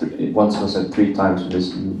 Once was said 3 times you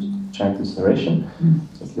chant this narration,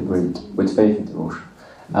 so it's liberated with faith and devotion.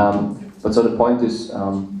 But so the point is,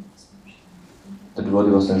 the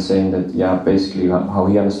devotee was then saying that, basically how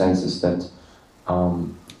he understands is that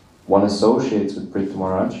one associates with Prithu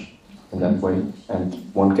Maharaj in that way, and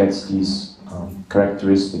one gets these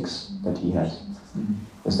characteristics that he has.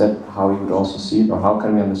 Is that how you would also see it, or how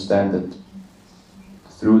can we understand that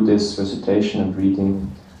through this recitation and reading,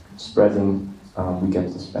 spreading, we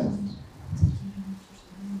get this benefit?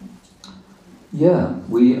 Yeah,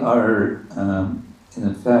 we are, in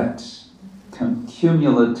effect,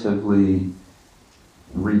 cumulatively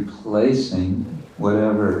replacing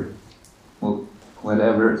whatever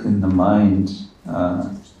in the mind,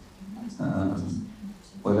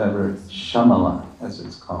 whatever Shamala, as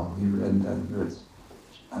it's called. We read that verse,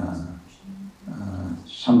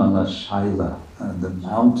 Shamala Shaila, the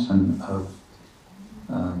mountain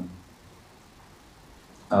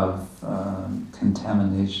of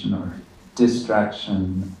contamination or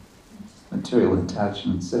distraction, material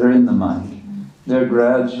attachments that are in the mind. They're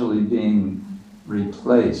gradually being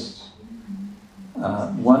replaced.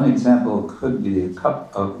 One example could be a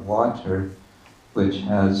cup of water which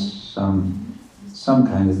has some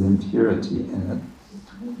kind of impurity in it.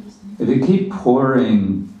 If you keep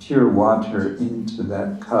pouring pure water into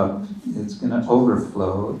that cup, it's going to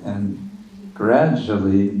overflow, and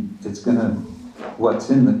gradually what's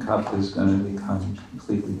in the cup is going to become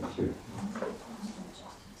completely pure.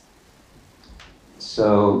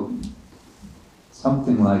 So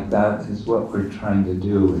something like that is what we're trying to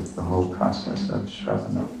do with the whole process of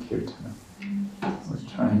Shravana Kirtana.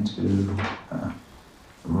 We're trying to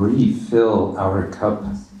refill our cup.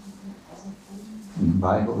 In the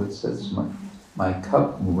Bible it says, my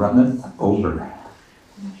cup runneth over,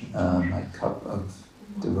 my cup of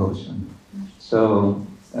devotion. So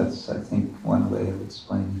that's, I think, one way of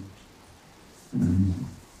explaining.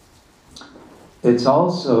 It's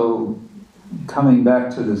also coming back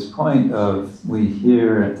to this point of we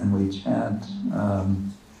hear and we chant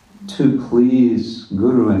to please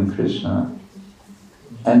Guru and Krishna,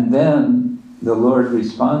 and then the Lord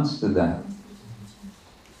responds to that.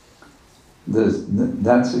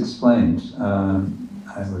 That's explained.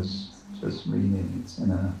 I was just reading, it's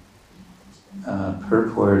in a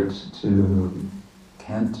purport to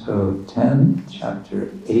Canto 10,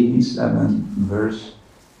 chapter 87, verse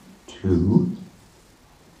 2.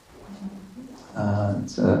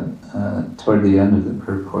 Toward the end of the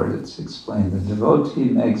purport, it's explained. The devotee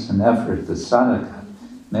makes an effort, the sadhaka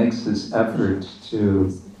makes this effort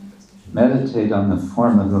to meditate on the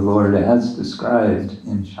form of the Lord as described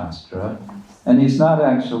in Shastra, and he's not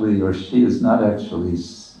actually, or she is not actually,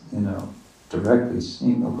 directly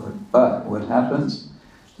seeing the Lord. But what happens?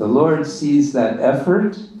 The Lord sees that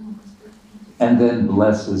effort and then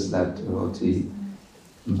blesses that devotee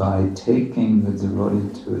by taking the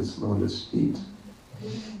devotee to his lotus feet.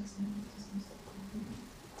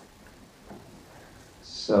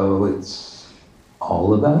 So it's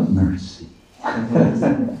all about mercy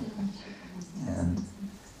and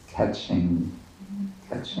catching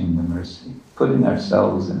the mercy, putting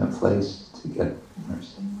ourselves in a place to get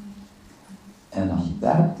mercy. And on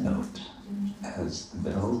that note, as the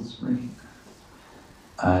bells ring,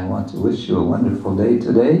 I want to wish you a wonderful day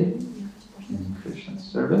today in Krishna's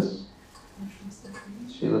service.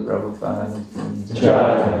 Srila Prabhupada,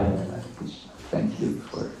 thank you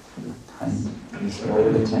for your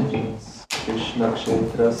kind attention. Krishna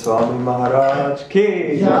Kshetra Swami Maharaj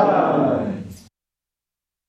Ki Jai.